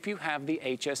if you have the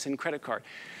HSN credit card.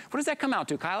 What does that come out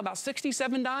to, Kyle? About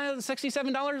 $67?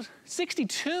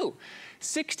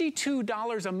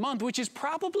 $62 a month, which is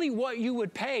probably what you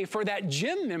would pay for that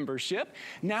gym membership.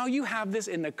 Now you have this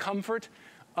in the comfort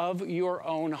of your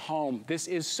own home. This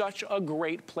is such a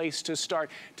great place to start.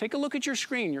 Take a look at your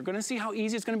screen. You're gonna see how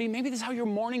easy it's gonna be. Maybe this is how your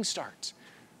morning starts.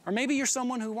 Or maybe you're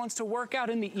someone who wants to work out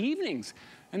in the evenings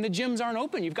and the gyms aren't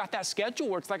open. You've got that schedule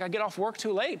where it's like I get off work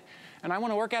too late and I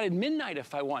wanna work out at midnight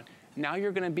if I want. Now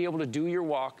you're gonna be able to do your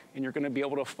walk and you're gonna be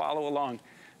able to follow along.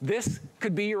 This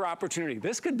could be your opportunity.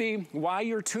 This could be why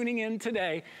you're tuning in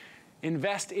today.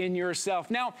 Invest in yourself.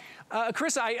 Now,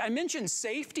 Chris, I mentioned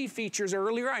safety features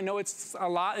earlier. I know it's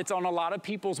on a lot of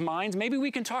people's minds. Maybe we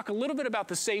can talk a little bit about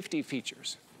the safety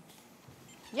features.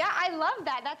 Yeah, I love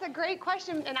that. That's a great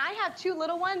question. And I have two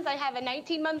little ones. I have a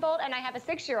 19-month-old and I have a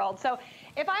 6-year-old. So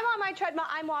if I'm on my treadmill,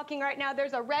 I'm walking right now,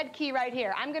 there's a red key right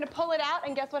here. I'm gonna pull it out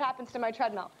and guess what happens to my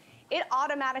treadmill? It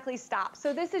automatically stops.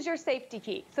 So this is your safety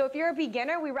key. So if you're a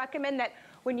beginner, we recommend that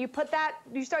when you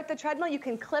start the treadmill, you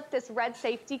can clip this red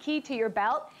safety key to your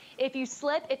belt. If you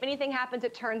slip, if anything happens,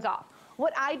 it turns off.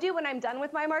 What I do when I'm done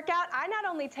with my workout, I not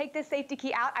only take this safety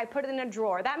key out, I put it in a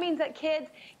drawer. That means that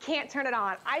kids can't turn it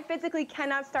on. I physically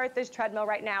cannot start this treadmill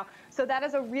right now. So that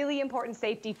is a really important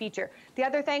safety feature. The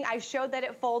other thing, I showed that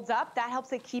it folds up. That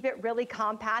helps it keep it really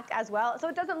compact as well. So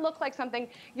it doesn't look like something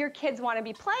your kids want to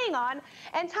be playing on.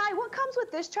 And Ty, what comes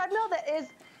with this treadmill that is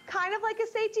kind of like a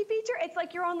safety feature, it's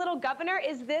like your own little governor,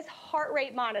 is this heart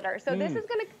rate monitor. So this is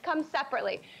gonna come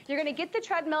separately. You're gonna get the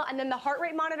treadmill and then the heart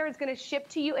rate monitor is gonna ship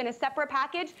to you in a separate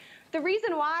package. The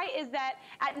reason why is that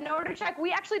at NordiCheck,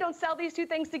 we actually don't sell these two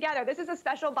things together. This is a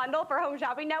special bundle for Home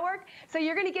Shopping Network. So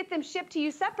you're gonna get them shipped to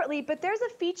you separately, but there's a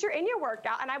feature in your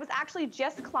workout, and I was actually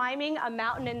just climbing a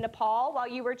mountain in Nepal while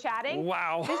you were chatting.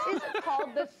 Wow. This is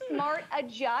called the Smart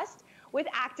Adjust with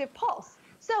Active Pulse.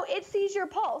 So it sees your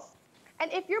pulse.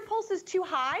 And if your pulse is too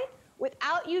high,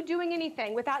 without you doing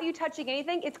anything, without you touching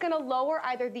anything, it's gonna lower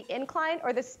either the incline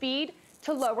or the speed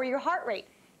to lower your heart rate,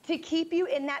 to keep you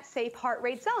in that safe heart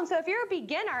rate zone. So if you're a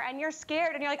beginner and you're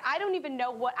scared and you're like, I don't even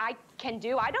know what I can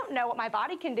do, I don't know what my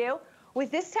body can do, with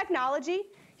this technology,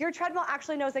 your treadmill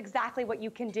actually knows exactly what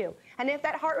you can do. And if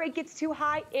that heart rate gets too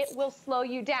high, it will slow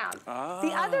you down. Oh.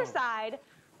 The other side,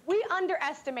 we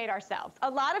underestimate ourselves. A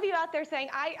lot of you out there saying,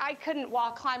 I couldn't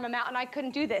climb a mountain, I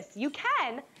couldn't do this. You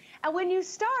can, and when you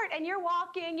start and you're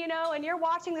walking, you know, and you're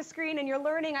watching the screen and you're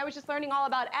learning, I was just learning all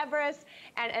about Everest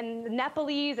and the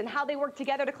Nepalese and how they work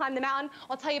together to climb the mountain.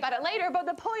 I'll tell you about it later, but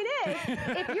the point is,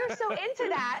 if you're so into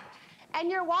that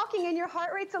and you're walking and your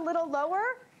heart rate's a little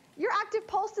lower, your active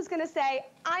pulse is gonna say,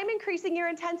 I'm increasing your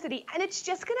intensity, and it's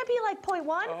just gonna be like 0.1.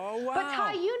 Oh, wow. But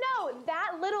Ty, you know,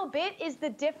 that little bit is the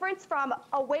difference from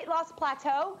a weight loss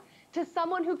plateau to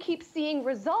someone who keeps seeing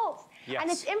results. Yes.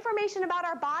 And it's information about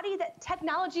our body that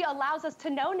technology allows us to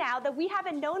know now that we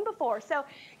haven't known before. So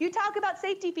you talk about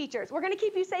safety features. We're gonna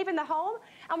keep you safe in the home,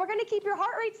 and we're gonna keep your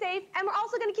heart rate safe, and we're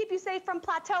also gonna keep you safe from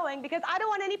plateauing, because I don't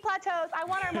want any plateaus. I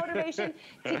want our motivation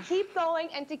to keep going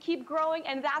and to keep growing,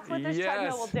 and that's what this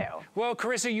treadmill will do. Well,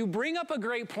 Carissa, you bring up a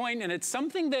great point, and it's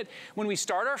something that when we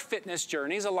start our fitness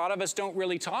journeys, a lot of us don't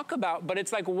really talk about, but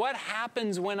it's like, what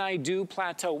happens when I do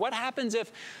plateau? What happens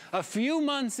if a few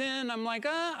months in, I'm like,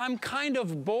 I'm kind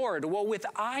of bored? Well, with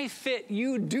iFit,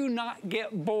 you do not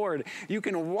get bored. You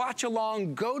can watch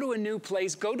along, go to a new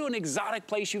place, go to an exotic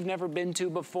place you've never been to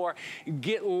before,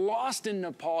 get lost in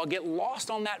Nepal, get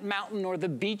lost on that mountain or the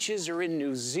beaches or in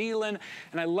New Zealand.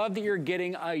 And I love that you're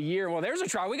getting a year. Well, there's a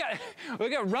try. We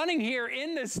got running here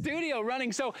in the studio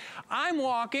running. So I'm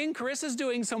walking, Carissa's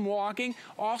doing some walking.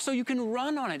 Also, you can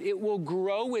run on it. It will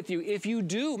grow with you. If you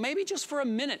do, maybe just for a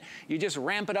minute, you just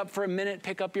ramp it up for a minute,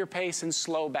 pick up your pace and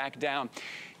slow back down.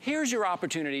 Here's your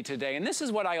opportunity today, and this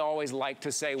is what I always like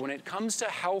to say when it comes to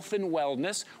health and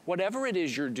wellness, whatever it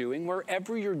is you're doing,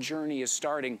 wherever your journey is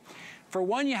starting. For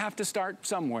one, you have to start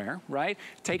somewhere, right?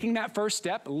 Taking that first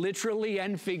step, literally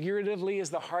and figuratively, is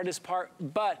the hardest part,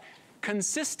 but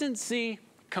consistency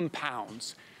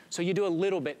compounds. So you do a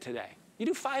little bit today. You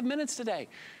do 5 minutes today.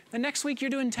 The next week you're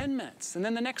doing 10 minutes. And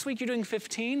then the next week you're doing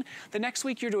 15. The next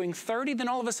week you're doing 30. Then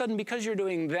all of a sudden, because you're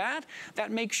doing that, that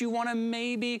makes you want to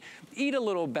maybe eat a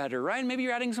little better, right? Maybe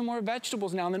you're adding some more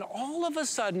vegetables now. And then all of a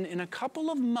sudden, in a couple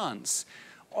of months,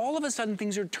 all of a sudden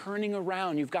things are turning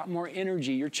around. You've got more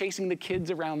energy. You're chasing the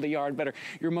kids around the yard better.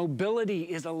 Your mobility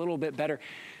is a little bit better.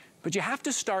 But you have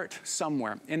to start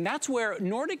somewhere. And that's where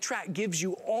Nordic Track gives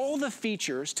you all the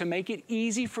features to make it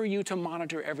easy for you to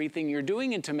monitor everything you're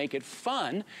doing and to make it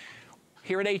fun.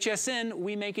 Here at HSN,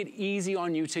 we make it easy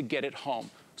on you to get it home.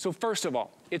 So first of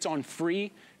all, it's on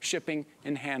free shipping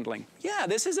and handling. Yeah,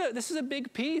 this is a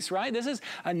big piece, right? This is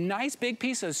a nice big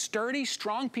piece, a sturdy,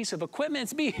 strong piece of equipment.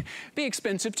 It's be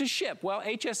expensive to ship. Well,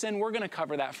 HSN, we're gonna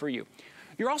cover that for you.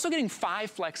 You're also getting 5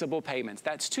 flexible payments.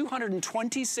 That's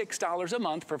 $226 a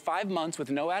month for 5 months with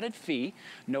no added fee,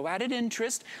 no added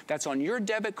interest. That's on your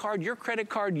debit card, your credit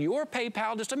card, your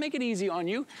PayPal, just to make it easy on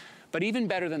you. But even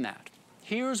better than that,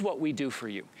 here's what we do for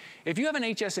you. If you have an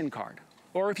HSN card,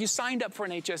 or if you signed up for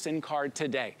an HSN card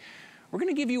today, we're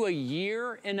gonna give you a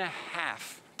year and a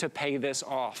half to pay this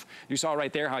off. You saw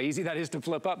right there how easy that is to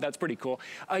flip up. That's pretty cool.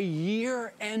 A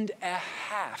year and a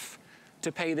half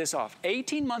to pay this off.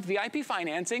 18-month VIP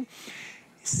financing,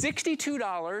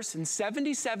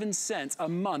 $62.77 a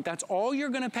month. That's all you're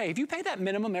gonna pay. If you pay that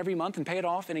minimum every month and pay it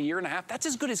off in a year and a half, that's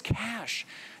as good as cash.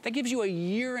 That gives you a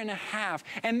year and a half.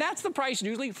 And that's the price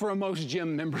usually for most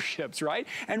gym memberships, right?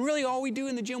 And really all we do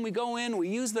in the gym, we go in, we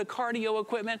use the cardio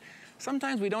equipment.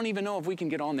 Sometimes we don't even know if we can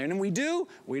get on there. And when we do,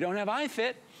 we don't have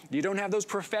iFit. You don't have those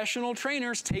professional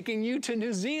trainers taking you to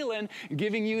New Zealand,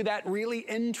 giving you that really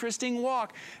interesting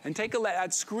walk. And take a look,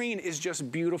 that screen is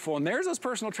just beautiful. And there's those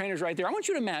personal trainers right there. I want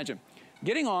you to imagine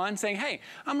getting on, saying, hey,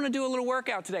 I'm gonna do a little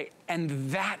workout today.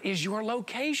 And that is your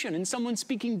location. And someone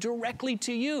speaking directly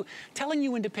to you, telling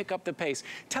you when to pick up the pace,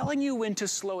 telling you when to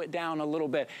slow it down a little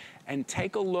bit. And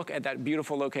take a look at that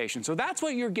beautiful location. So that's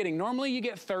what you're getting. Normally you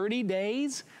get 30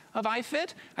 days of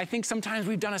iFit. I think sometimes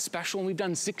we've done a special and we've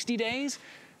done 60 days.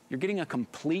 You're getting a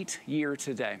complete year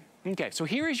today. Okay, so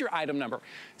here is your item number,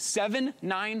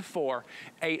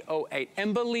 794808.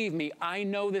 And believe me, I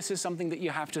know this is something that you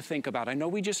have to think about. I know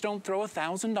we just don't throw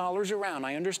 $1,000 around.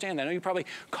 I understand that. I know you're probably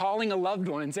calling a loved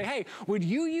one and say, hey, would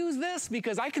you use this?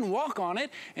 Because I can walk on it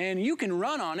and you can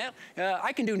run on it.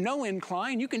 I can do no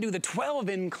incline. You can do the 12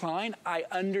 incline. I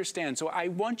understand. So I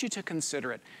want you to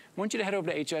consider it. I want you to head over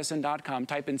to hsn.com,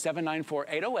 type in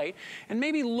 794808, and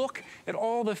maybe look at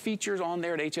all the features on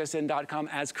there at hsn.com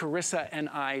as Carissa and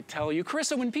I tell you.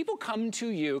 Carissa, when people come to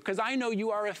you, because I know you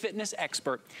are a fitness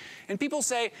expert, and people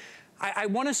say, I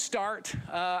want to start,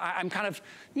 I'm kind of,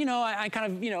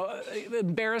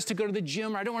 embarrassed to go to the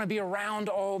gym, or I don't want to be around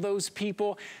all those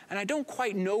people, and I don't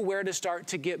quite know where to start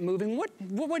to get moving.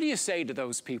 What do you say to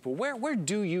those people? Where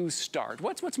do you start?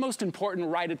 What's most important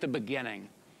right at the beginning?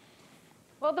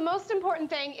 Well, the most important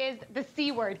thing is the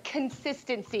C word,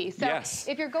 consistency. So yes.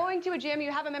 If you're going to a gym,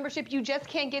 you have a membership, you just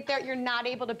can't get there, you're not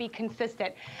able to be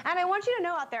consistent. And I want you to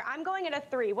know out there, I'm going at a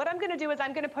 3. What I'm gonna do is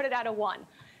I'm gonna put it at a 1.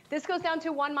 This goes down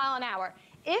to 1 mile an hour.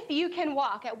 If you can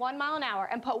walk at 1 mile an hour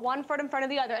and put one foot in front of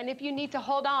the other, and if you need to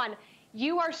hold on,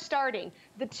 you are starting.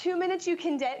 The 2 minutes you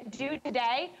can do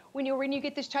today when you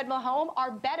get this treadmill home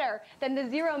are better than the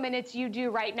 0 minutes you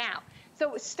do right now.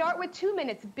 So start with 2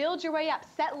 minutes, build your way up,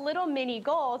 set little mini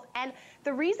goals. And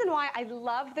the reason why I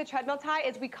love the treadmill tie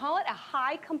is we call it a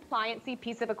high compliancy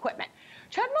piece of equipment.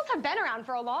 Treadmills have been around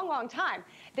for a long, long time.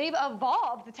 They've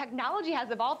evolved, the technology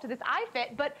has evolved to this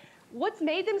iFit, but what's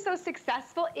made them so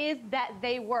successful is that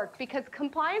they work, because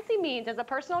compliancy means, as a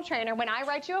personal trainer, when I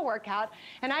write you a workout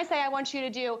and I say I want you to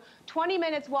do 20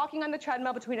 minutes walking on the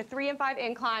treadmill between a 3 and 5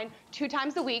 incline 2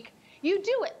 times a week, you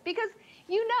do it because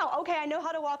you know, okay, I know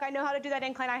how to walk, I know how to do that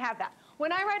incline, I have that.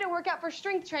 When I write a workout for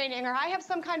strength training or I have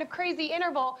some kind of crazy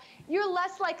interval, you're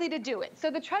less likely to do it.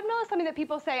 So the treadmill is something that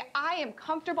people say, I am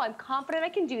comfortable, I'm confident I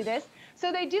can do this,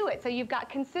 so they do it. So you've got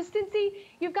consistency,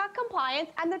 you've got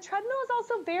compliance, and the treadmill is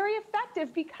also very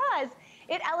effective because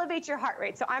it elevates your heart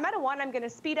rate. So I'm at a 1, I'm gonna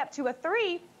speed up to a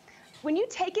 3. When you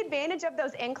take advantage of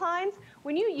those inclines,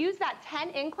 when you use that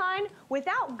 10 incline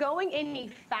without going any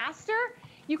faster,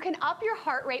 you can up your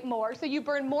heart rate more, so you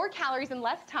burn more calories in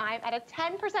less time. At a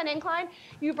 10% incline,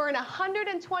 you burn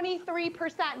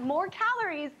 123% more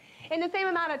calories in the same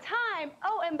amount of time.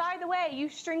 Oh, and by the way, you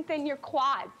strengthen your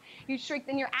quads, you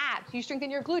strengthen your abs, you strengthen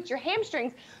your glutes, your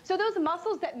hamstrings. So those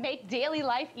muscles that make daily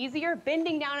life easier,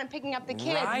 bending down and picking up the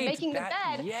kids, making the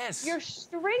bed, yes. You're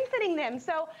strengthening them.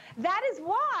 So that is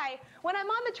why when I'm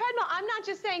on the treadmill, I'm not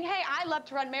just saying, hey, I love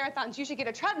to run marathons, you should get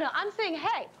a treadmill. I'm saying,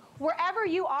 hey, wherever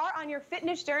you are on your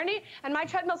fitness journey, and my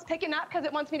treadmill's picking up because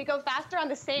it wants me to go faster on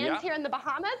the sands here in the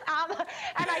Bahamas,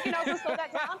 and I can also slow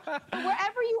that down. But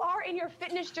wherever you are in your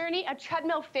fitness journey, a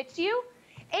treadmill fits you.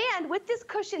 And with this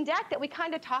cushion deck that we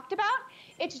kind of talked about,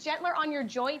 it's gentler on your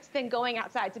joints than going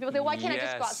outside. So people say, why can't I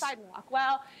just go outside and walk?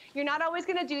 Well, you're not always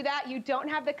going to do that. You don't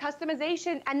have the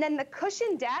customization. And then the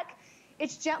cushion deck,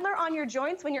 it's gentler on your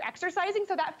joints when you're exercising,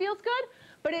 so that feels good.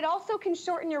 But it also can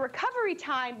shorten your recovery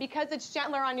time because it's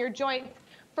gentler on your joints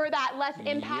for that less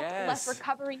impact, less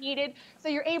recovery needed. So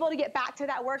you're able to get back to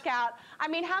that workout. I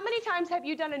mean, how many times have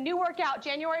you done a new workout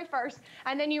January 1st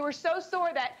and then you were so sore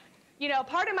that you know,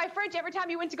 part of my fridge, every time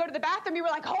you went to go to the bathroom, you were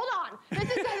like, hold on, this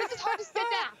is hard to sit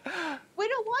down. We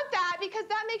don't want that because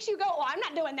that makes you go, oh, I'm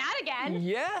not doing that again.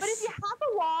 Yes. But if you have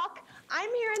a walk, I'm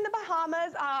here in the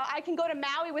Bahamas. I can go to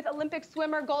Maui with Olympic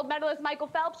swimmer, gold medalist Michael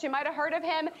Phelps. You might have heard of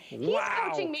him. He's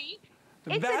coaching me.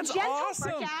 It's a gentle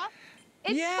workout.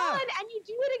 It's fun, and you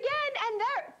do it again,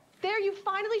 and there you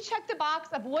finally check the box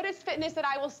of what is fitness that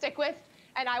I will stick with,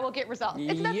 and I will get results.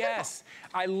 It's that yes,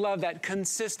 I love that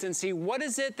consistency. What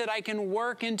is it that I can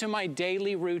work into my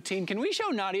daily routine? Can we show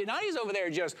Nadia? Nadia's over there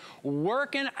just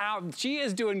working out. She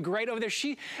is doing great over there.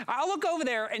 I'll look over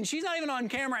there and she's not even on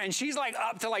camera and she's like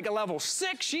up to like a level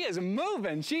 6. She is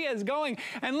moving, she is going.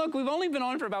 And look, we've only been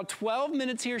on for about 12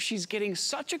 minutes here. She's getting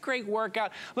such a great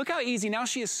workout. Look how easy. Now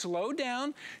she is slowed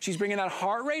down. She's bringing that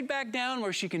heart rate back down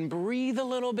where she can breathe a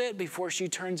little bit before she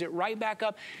turns it right back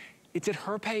up. It's at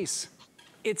her pace.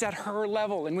 It's at her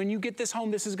level. And when you get this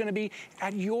home, this is gonna be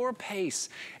at your pace,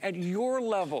 at your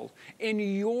level, in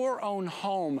your own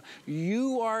home.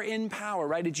 You are in power,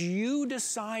 right? It's you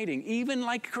deciding. Even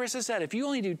like Carissa said, if you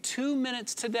only do 2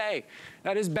 minutes today,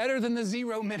 that is better than the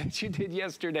 0 minutes you did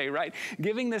yesterday, right?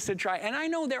 Giving this a try. And I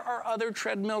know there are other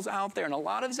treadmills out there, and a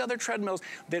lot of these other treadmills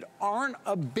that aren't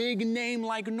a big name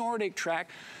like Nordic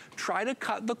Track try to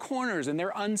cut the corners and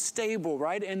they're unstable,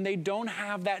 right? And they don't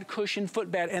have that cushion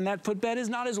footbed, and that footbed is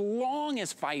not as long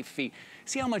as 5 feet.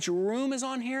 See how much room is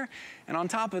on here? And on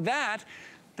top of that,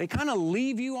 they kind of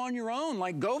leave you on your own,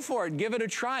 like go for it, give it a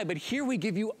try. But here we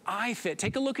give you iFit.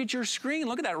 Take a look at your screen.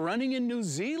 Look at that, running in New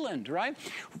Zealand, right?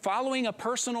 Following a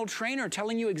personal trainer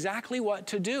telling you exactly what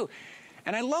to do.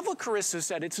 And I love what Carissa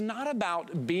said. It's not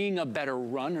about being a better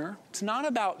runner. It's not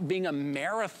about being a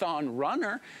marathon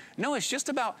runner. No, it's just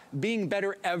about being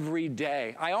better every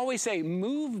day. I always say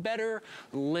move better,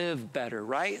 live better,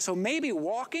 right? So maybe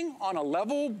walking on a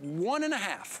level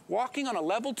 1.5, walking on a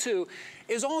level 2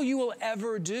 is all you will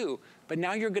ever do. But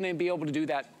now you're gonna be able to do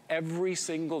that every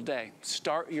single day.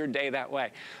 Start your day that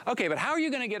way. Okay, but how are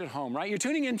you gonna get it home, right? You're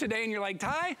tuning in today and you're like,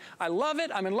 Ty, I love it,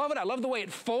 I'm in love with it. I love the way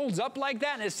it folds up like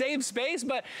that and it saves space,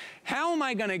 but how am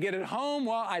I gonna get it home?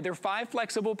 Well, either 5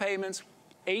 flexible payments,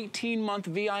 18-month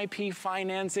VIP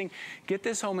financing. Get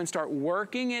this home and start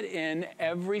working it in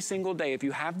every single day. If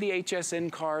you have the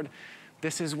HSN card,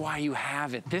 this is why you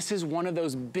have it. This is one of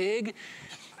those big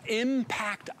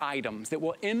impact items that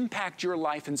will impact your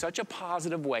life in such a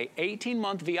positive way.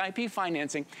 18-month VIP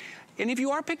financing. And if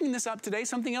you are picking this up today,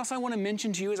 something else I want to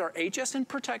mention to you is our HSN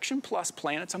Protection Plus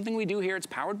plan. It's something we do here. It's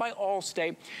powered by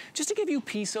Allstate, just to give you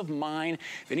peace of mind.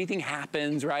 If anything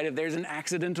happens, right, if there's an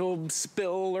accidental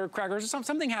spill or crackers or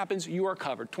something happens, you are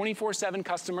covered. 24/7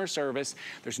 customer service.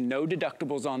 There's no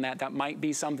deductibles on that. That might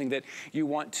be something that you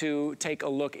want to take a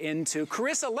look into.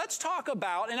 Carissa, let's talk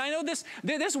about, and I know this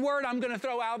word I'm going to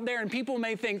throw out there, and people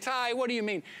may think, Ty, what do you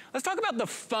mean? Let's talk about the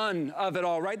fun of it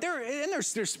all, right?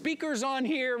 There's speakers on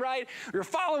here, right? You're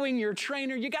following your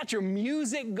trainer, you got your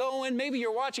music going, maybe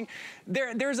you're watching.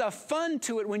 There's a fun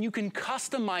to it when you can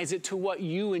customize it to what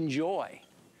you enjoy.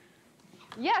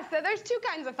 Yes, so there's 2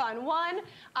 kinds of fun. One,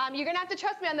 you're gonna have to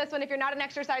trust me on this one if you're not an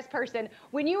exercise person.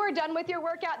 When you are done with your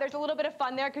workout, there's a little bit of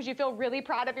fun there because you feel really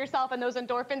proud of yourself and those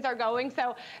endorphins are going.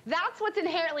 So that's what's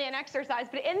inherently an exercise.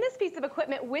 But in this piece of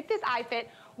equipment with this iFit,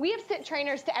 we have sent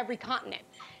trainers to every continent.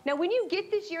 Now, when you get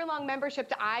this year-long membership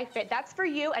to iFit, that's for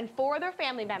you and 4 other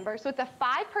family members. So it's a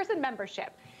 5-person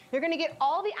membership. You're gonna get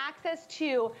all the access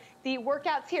to the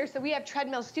workouts here. So we have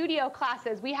treadmill studio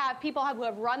classes. We have people who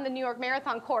have run the New York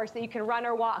Marathon course that you can run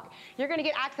or walk. You're gonna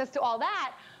get access to all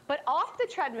that. But off the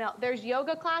treadmill, there's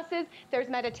yoga classes, there's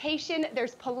meditation,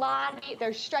 there's Pilates,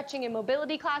 there's stretching and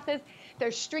mobility classes,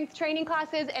 there's strength training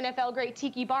classes. NFL great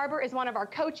Tiki Barber is one of our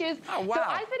coaches. Oh, wow. So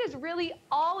iFit is really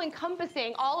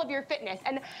all-encompassing all of your fitness.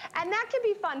 And that can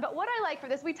be fun. But what I like for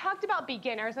this, we talked about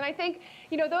beginners. And I think,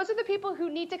 you know, those are the people who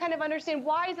need to kind of understand,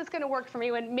 why is this going to work for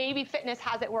me when maybe fitness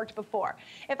hasn't worked before?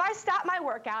 If I stop my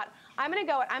workout, I'm going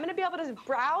to be able to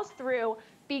browse through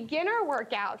beginner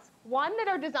workouts, 1, that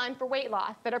are designed for weight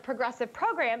loss, that are progressive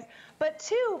programs, but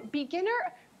 2,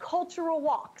 beginner cultural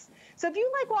walks. So if you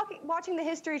like watching the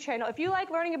History Channel, if you like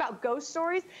learning about ghost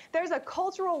stories, there's a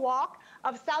cultural walk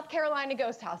of South Carolina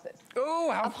ghost houses.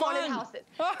 Oh, how fun. Haunted houses.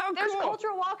 Oh, how There's cool.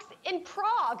 cultural walks in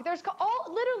Prague. There's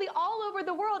literally all over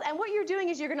the world. And what you're doing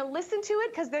is you're going to listen to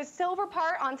it, because there's silver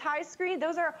part on Ty's screen.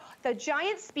 Those are the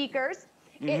giant speakers.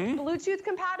 It's Bluetooth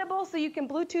compatible, so you can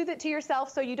Bluetooth it to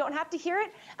yourself so you don't have to hear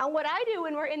it. And what I do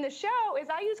when we're in the show is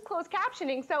I use closed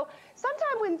captioning. So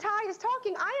sometimes when Ty is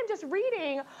talking, I am just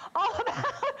reading all about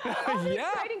all these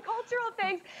exciting cultural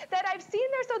things that I've seen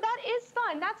there. So that is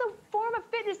fun. That's a form of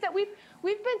fitness that we've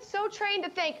been so trained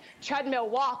to think, treadmill,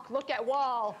 walk, look at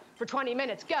wall for 20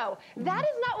 minutes, go. That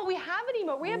is not what we have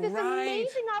anymore. We have this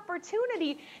amazing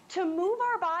opportunity to move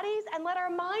our bodies and let our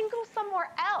mind go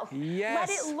somewhere else. Let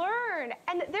it learn.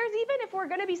 And there's even, if we're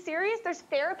gonna be serious, there's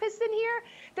therapists in here.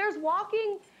 There's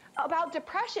walking about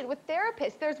depression with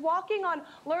therapists. There's walking on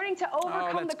learning to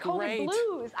overcome the COVID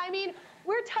blues. I mean,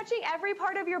 we're touching every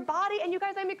part of your body, and you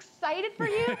guys, I'm excited for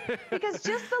you because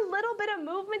just the little bit of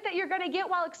movement that you're gonna get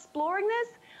while exploring this,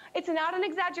 it's not an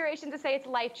exaggeration to say it's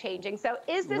life-changing. So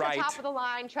is this a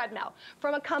top-of-the-line treadmill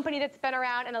from a company that's been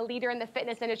around and a leader in the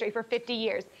fitness industry for 50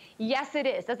 years? Yes, it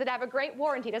is. Does it have a great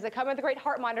warranty? Does it come with a great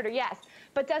heart monitor? Yes.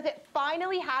 But does it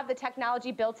finally have the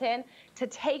technology built in to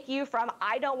take you from,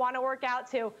 I don't want to work out,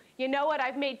 to, you know what,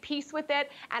 I've made peace with it,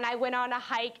 and I went on a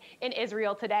hike in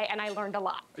Israel today, and I learned a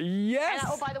lot. Yes.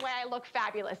 And, oh, by the way, I look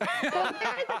fabulous. So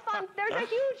there's a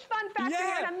huge fun factor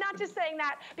here, and I'm not just saying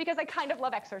that because I kind of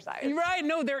love exercise. Right,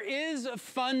 no, there is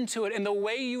fun to it, and the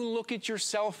way you look at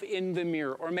yourself in the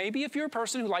mirror, or maybe if you're a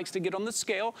person who likes to get on the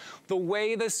scale, the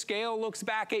way the scale looks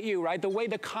back at you, right? The way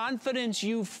the confidence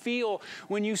you feel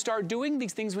when you start doing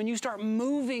these things, when you start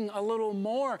moving a little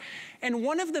more. And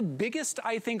one of the biggest,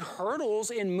 I think,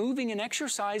 hurdles in moving and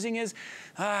exercising is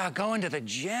going to the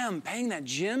gym, paying that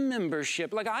gym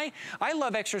membership. Like I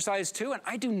love exercise too, and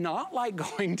I do not like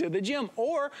going to the gym.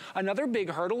 Or another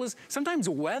big hurdle is sometimes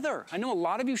weather. I know a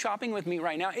lot of you shopping with me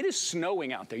right now, it is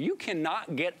snowing out there. You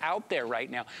cannot get out there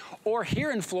right now. Or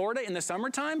here in Florida in the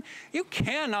summertime, you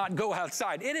cannot go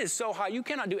outside. It is so hot, you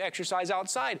cannot do exercise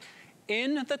outside.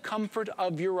 In the comfort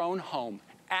of your own home,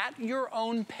 at your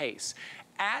own pace,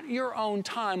 at your own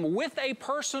time, with a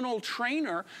personal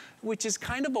trainer, which is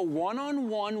kind of a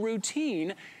one-on-one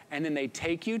routine, and then they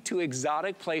take you to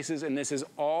exotic places, and this is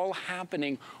all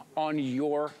happening on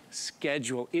your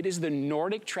schedule. It is the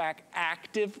Nordic Track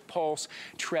Active Pulse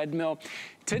Treadmill.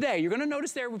 Today, you're gonna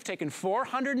notice there we've taken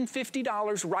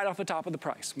 $450 right off the top of the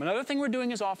price. Another thing we're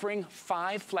doing is offering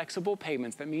 5 flexible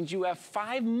payments. That means you have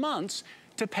 5 months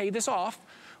to pay this off,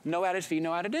 no added fee,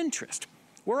 no added interest.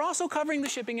 We're also covering the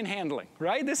shipping and handling,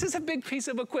 right? This is a big piece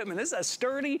of equipment. This is a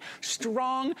sturdy,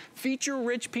 strong,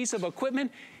 feature-rich piece of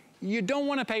equipment. You don't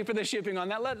want to pay for the shipping on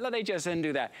that. Let HSN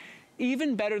do that.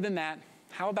 Even better than that,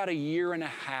 how about a year and a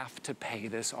half to pay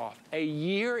this off? A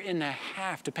year and a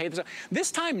half to pay this off. This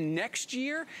time next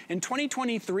year, in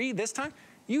 2023, this time,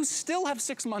 you still have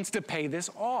 6 months to pay this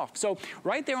off. So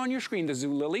right there on your screen, the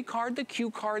Zulily card, the Q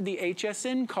card, the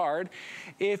HSN card.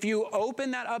 If you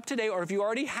open that up today, or if you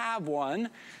already have one,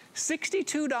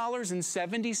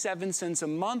 $62.77 a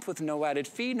month with no added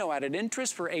fee, no added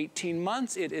interest for 18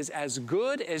 months. It is as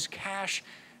good as cash,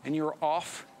 and you're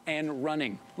off and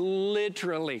running,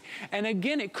 literally. And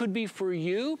again, it could be for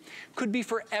you, could be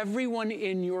for everyone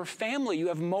in your family. You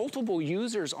have multiple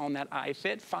users on that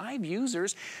iFit, 5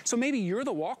 users. So maybe you're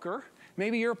the walker,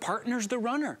 maybe your partner's the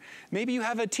runner. Maybe you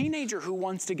have a teenager who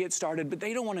wants to get started, but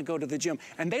they don't want to go to the gym,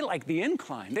 and they like the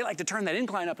incline. They like to turn that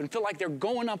incline up and feel like they're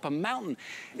going up a mountain.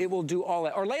 It will do all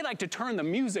that. Or they like to turn the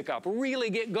music up, really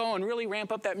get going, really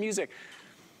ramp up that music.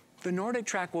 The Nordic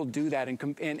Track will do that,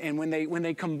 and when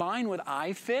they combine with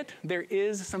iFit, there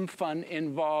is some fun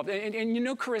involved. And you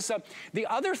know, Carissa, the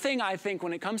other thing I think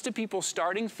when it comes to people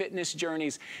starting fitness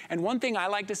journeys, and one thing I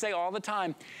like to say all the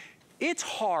time, it's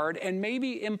hard and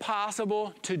maybe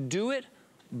impossible to do it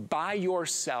by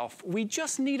yourself. We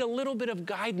just need a little bit of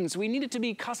guidance. We need it to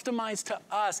be customized to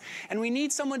us, and we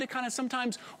need someone to kind of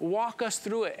sometimes walk us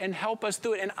through it and help us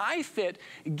through it. And iFit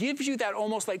gives you that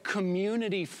almost like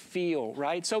community feel,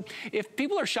 right? So if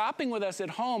people are shopping with us at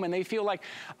home and they feel like,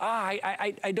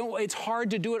 I don't, it's hard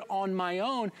to do it on my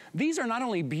own, these are not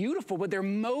only beautiful, but they're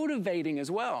motivating as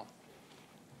well.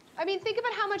 I mean, think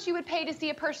about how much you would pay to see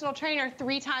a personal trainer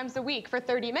 3 times a week for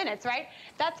 30 minutes, right?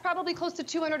 That's probably close to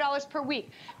 $200 per week.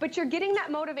 But you're getting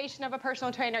that motivation of a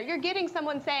personal trainer. You're getting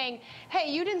someone saying, hey,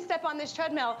 you didn't step on this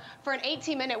treadmill for an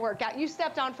 18-minute workout. You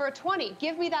stepped on for a 20.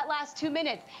 Give me that last 2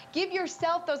 minutes. Give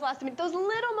yourself those last 2 minutes. Those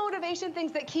little motivation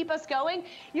things that keep us going.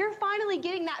 You're finally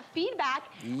getting that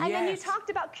feedback. Yes. And then you talked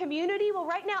about community. Well,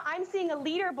 right now I'm seeing a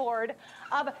leaderboard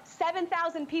of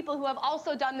 7,000 people who have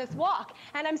also done this walk.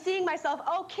 And I'm seeing myself,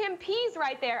 oh, Kim Kim P's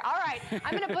right there. All right,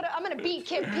 I'm gonna beat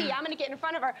Kim P. I'm gonna get in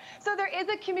front of her. So there is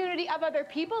a community of other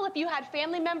people. If you had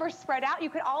family members spread out, you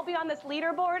could all be on this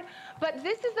leaderboard. But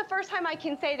this is the first time I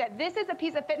can say that this is a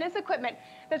piece of fitness equipment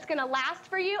that's gonna last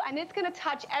for you, and it's gonna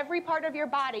touch every part of your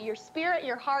body, your spirit,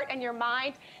 your heart, and your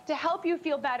mind to help you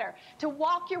feel better, to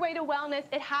walk your way to wellness.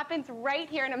 It happens right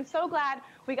here, and I'm so glad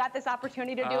we got this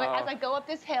opportunity to do it as I go up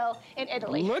this hill in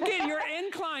Italy. Look at your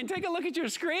incline. Take a look at your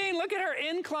screen. Look at her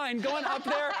incline going up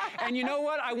there. And you know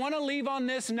what? I want to leave on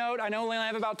this note. I know we only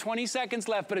have about 20 seconds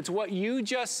left, but it's what you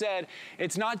just said.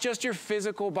 It's not just your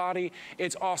physical body.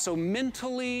 It's also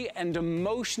mentally and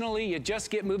emotionally. You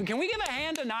just get moving. Can we give a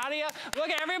hand to Nadia?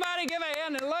 Look, everybody give a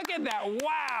hand and look at that.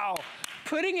 Wow.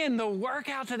 Putting in the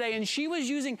workout today, and she was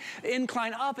using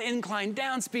incline up, incline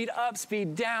down, speed up,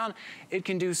 speed down. It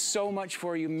can do so much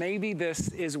for you. Maybe this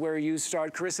is where you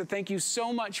start. Carissa, thank you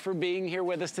so much for being here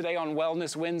with us today on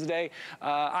Wellness Wednesday.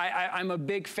 I'm a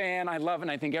big fan. I love it,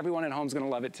 and I think everyone at home is going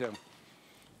to love it too.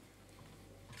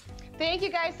 Thank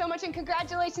you guys so much, and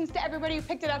congratulations to everybody who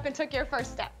picked it up and took your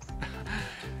first steps.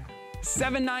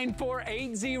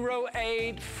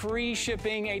 794-808, free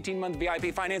shipping, 18-month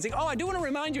VIP financing. Oh, I do want to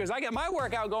remind you, as I get my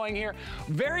workout going here,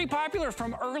 very popular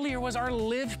from earlier was our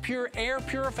Live Pure air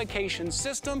purification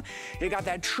system. It got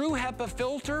that true HEPA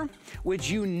filter,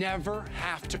 which you never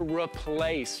have to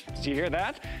replace. Did you hear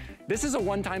that? This is a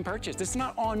one-time purchase. This is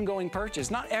not ongoing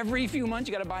purchase. Not every few months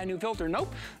you got to buy a new filter.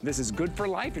 Nope. This is good for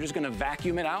life. You're just going to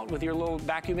vacuum it out with your little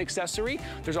vacuum accessory.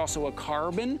 There's also a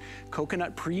carbon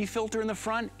coconut pre-filter in the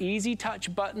front, easy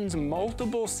touch buttons,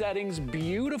 multiple settings,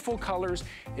 beautiful colors.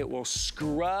 It will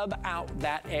scrub out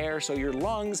that air so your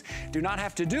lungs do not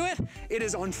have to do it. It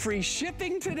is on free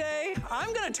shipping today.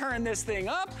 I'm going to turn this thing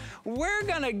up. We're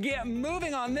going to get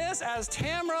moving on this as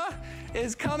Tamra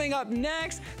is coming up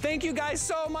next. Thank you guys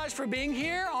so much for being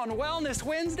here on Wellness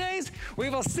Wednesdays. We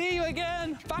will see you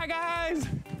again. Bye, guys.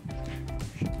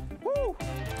 Woo.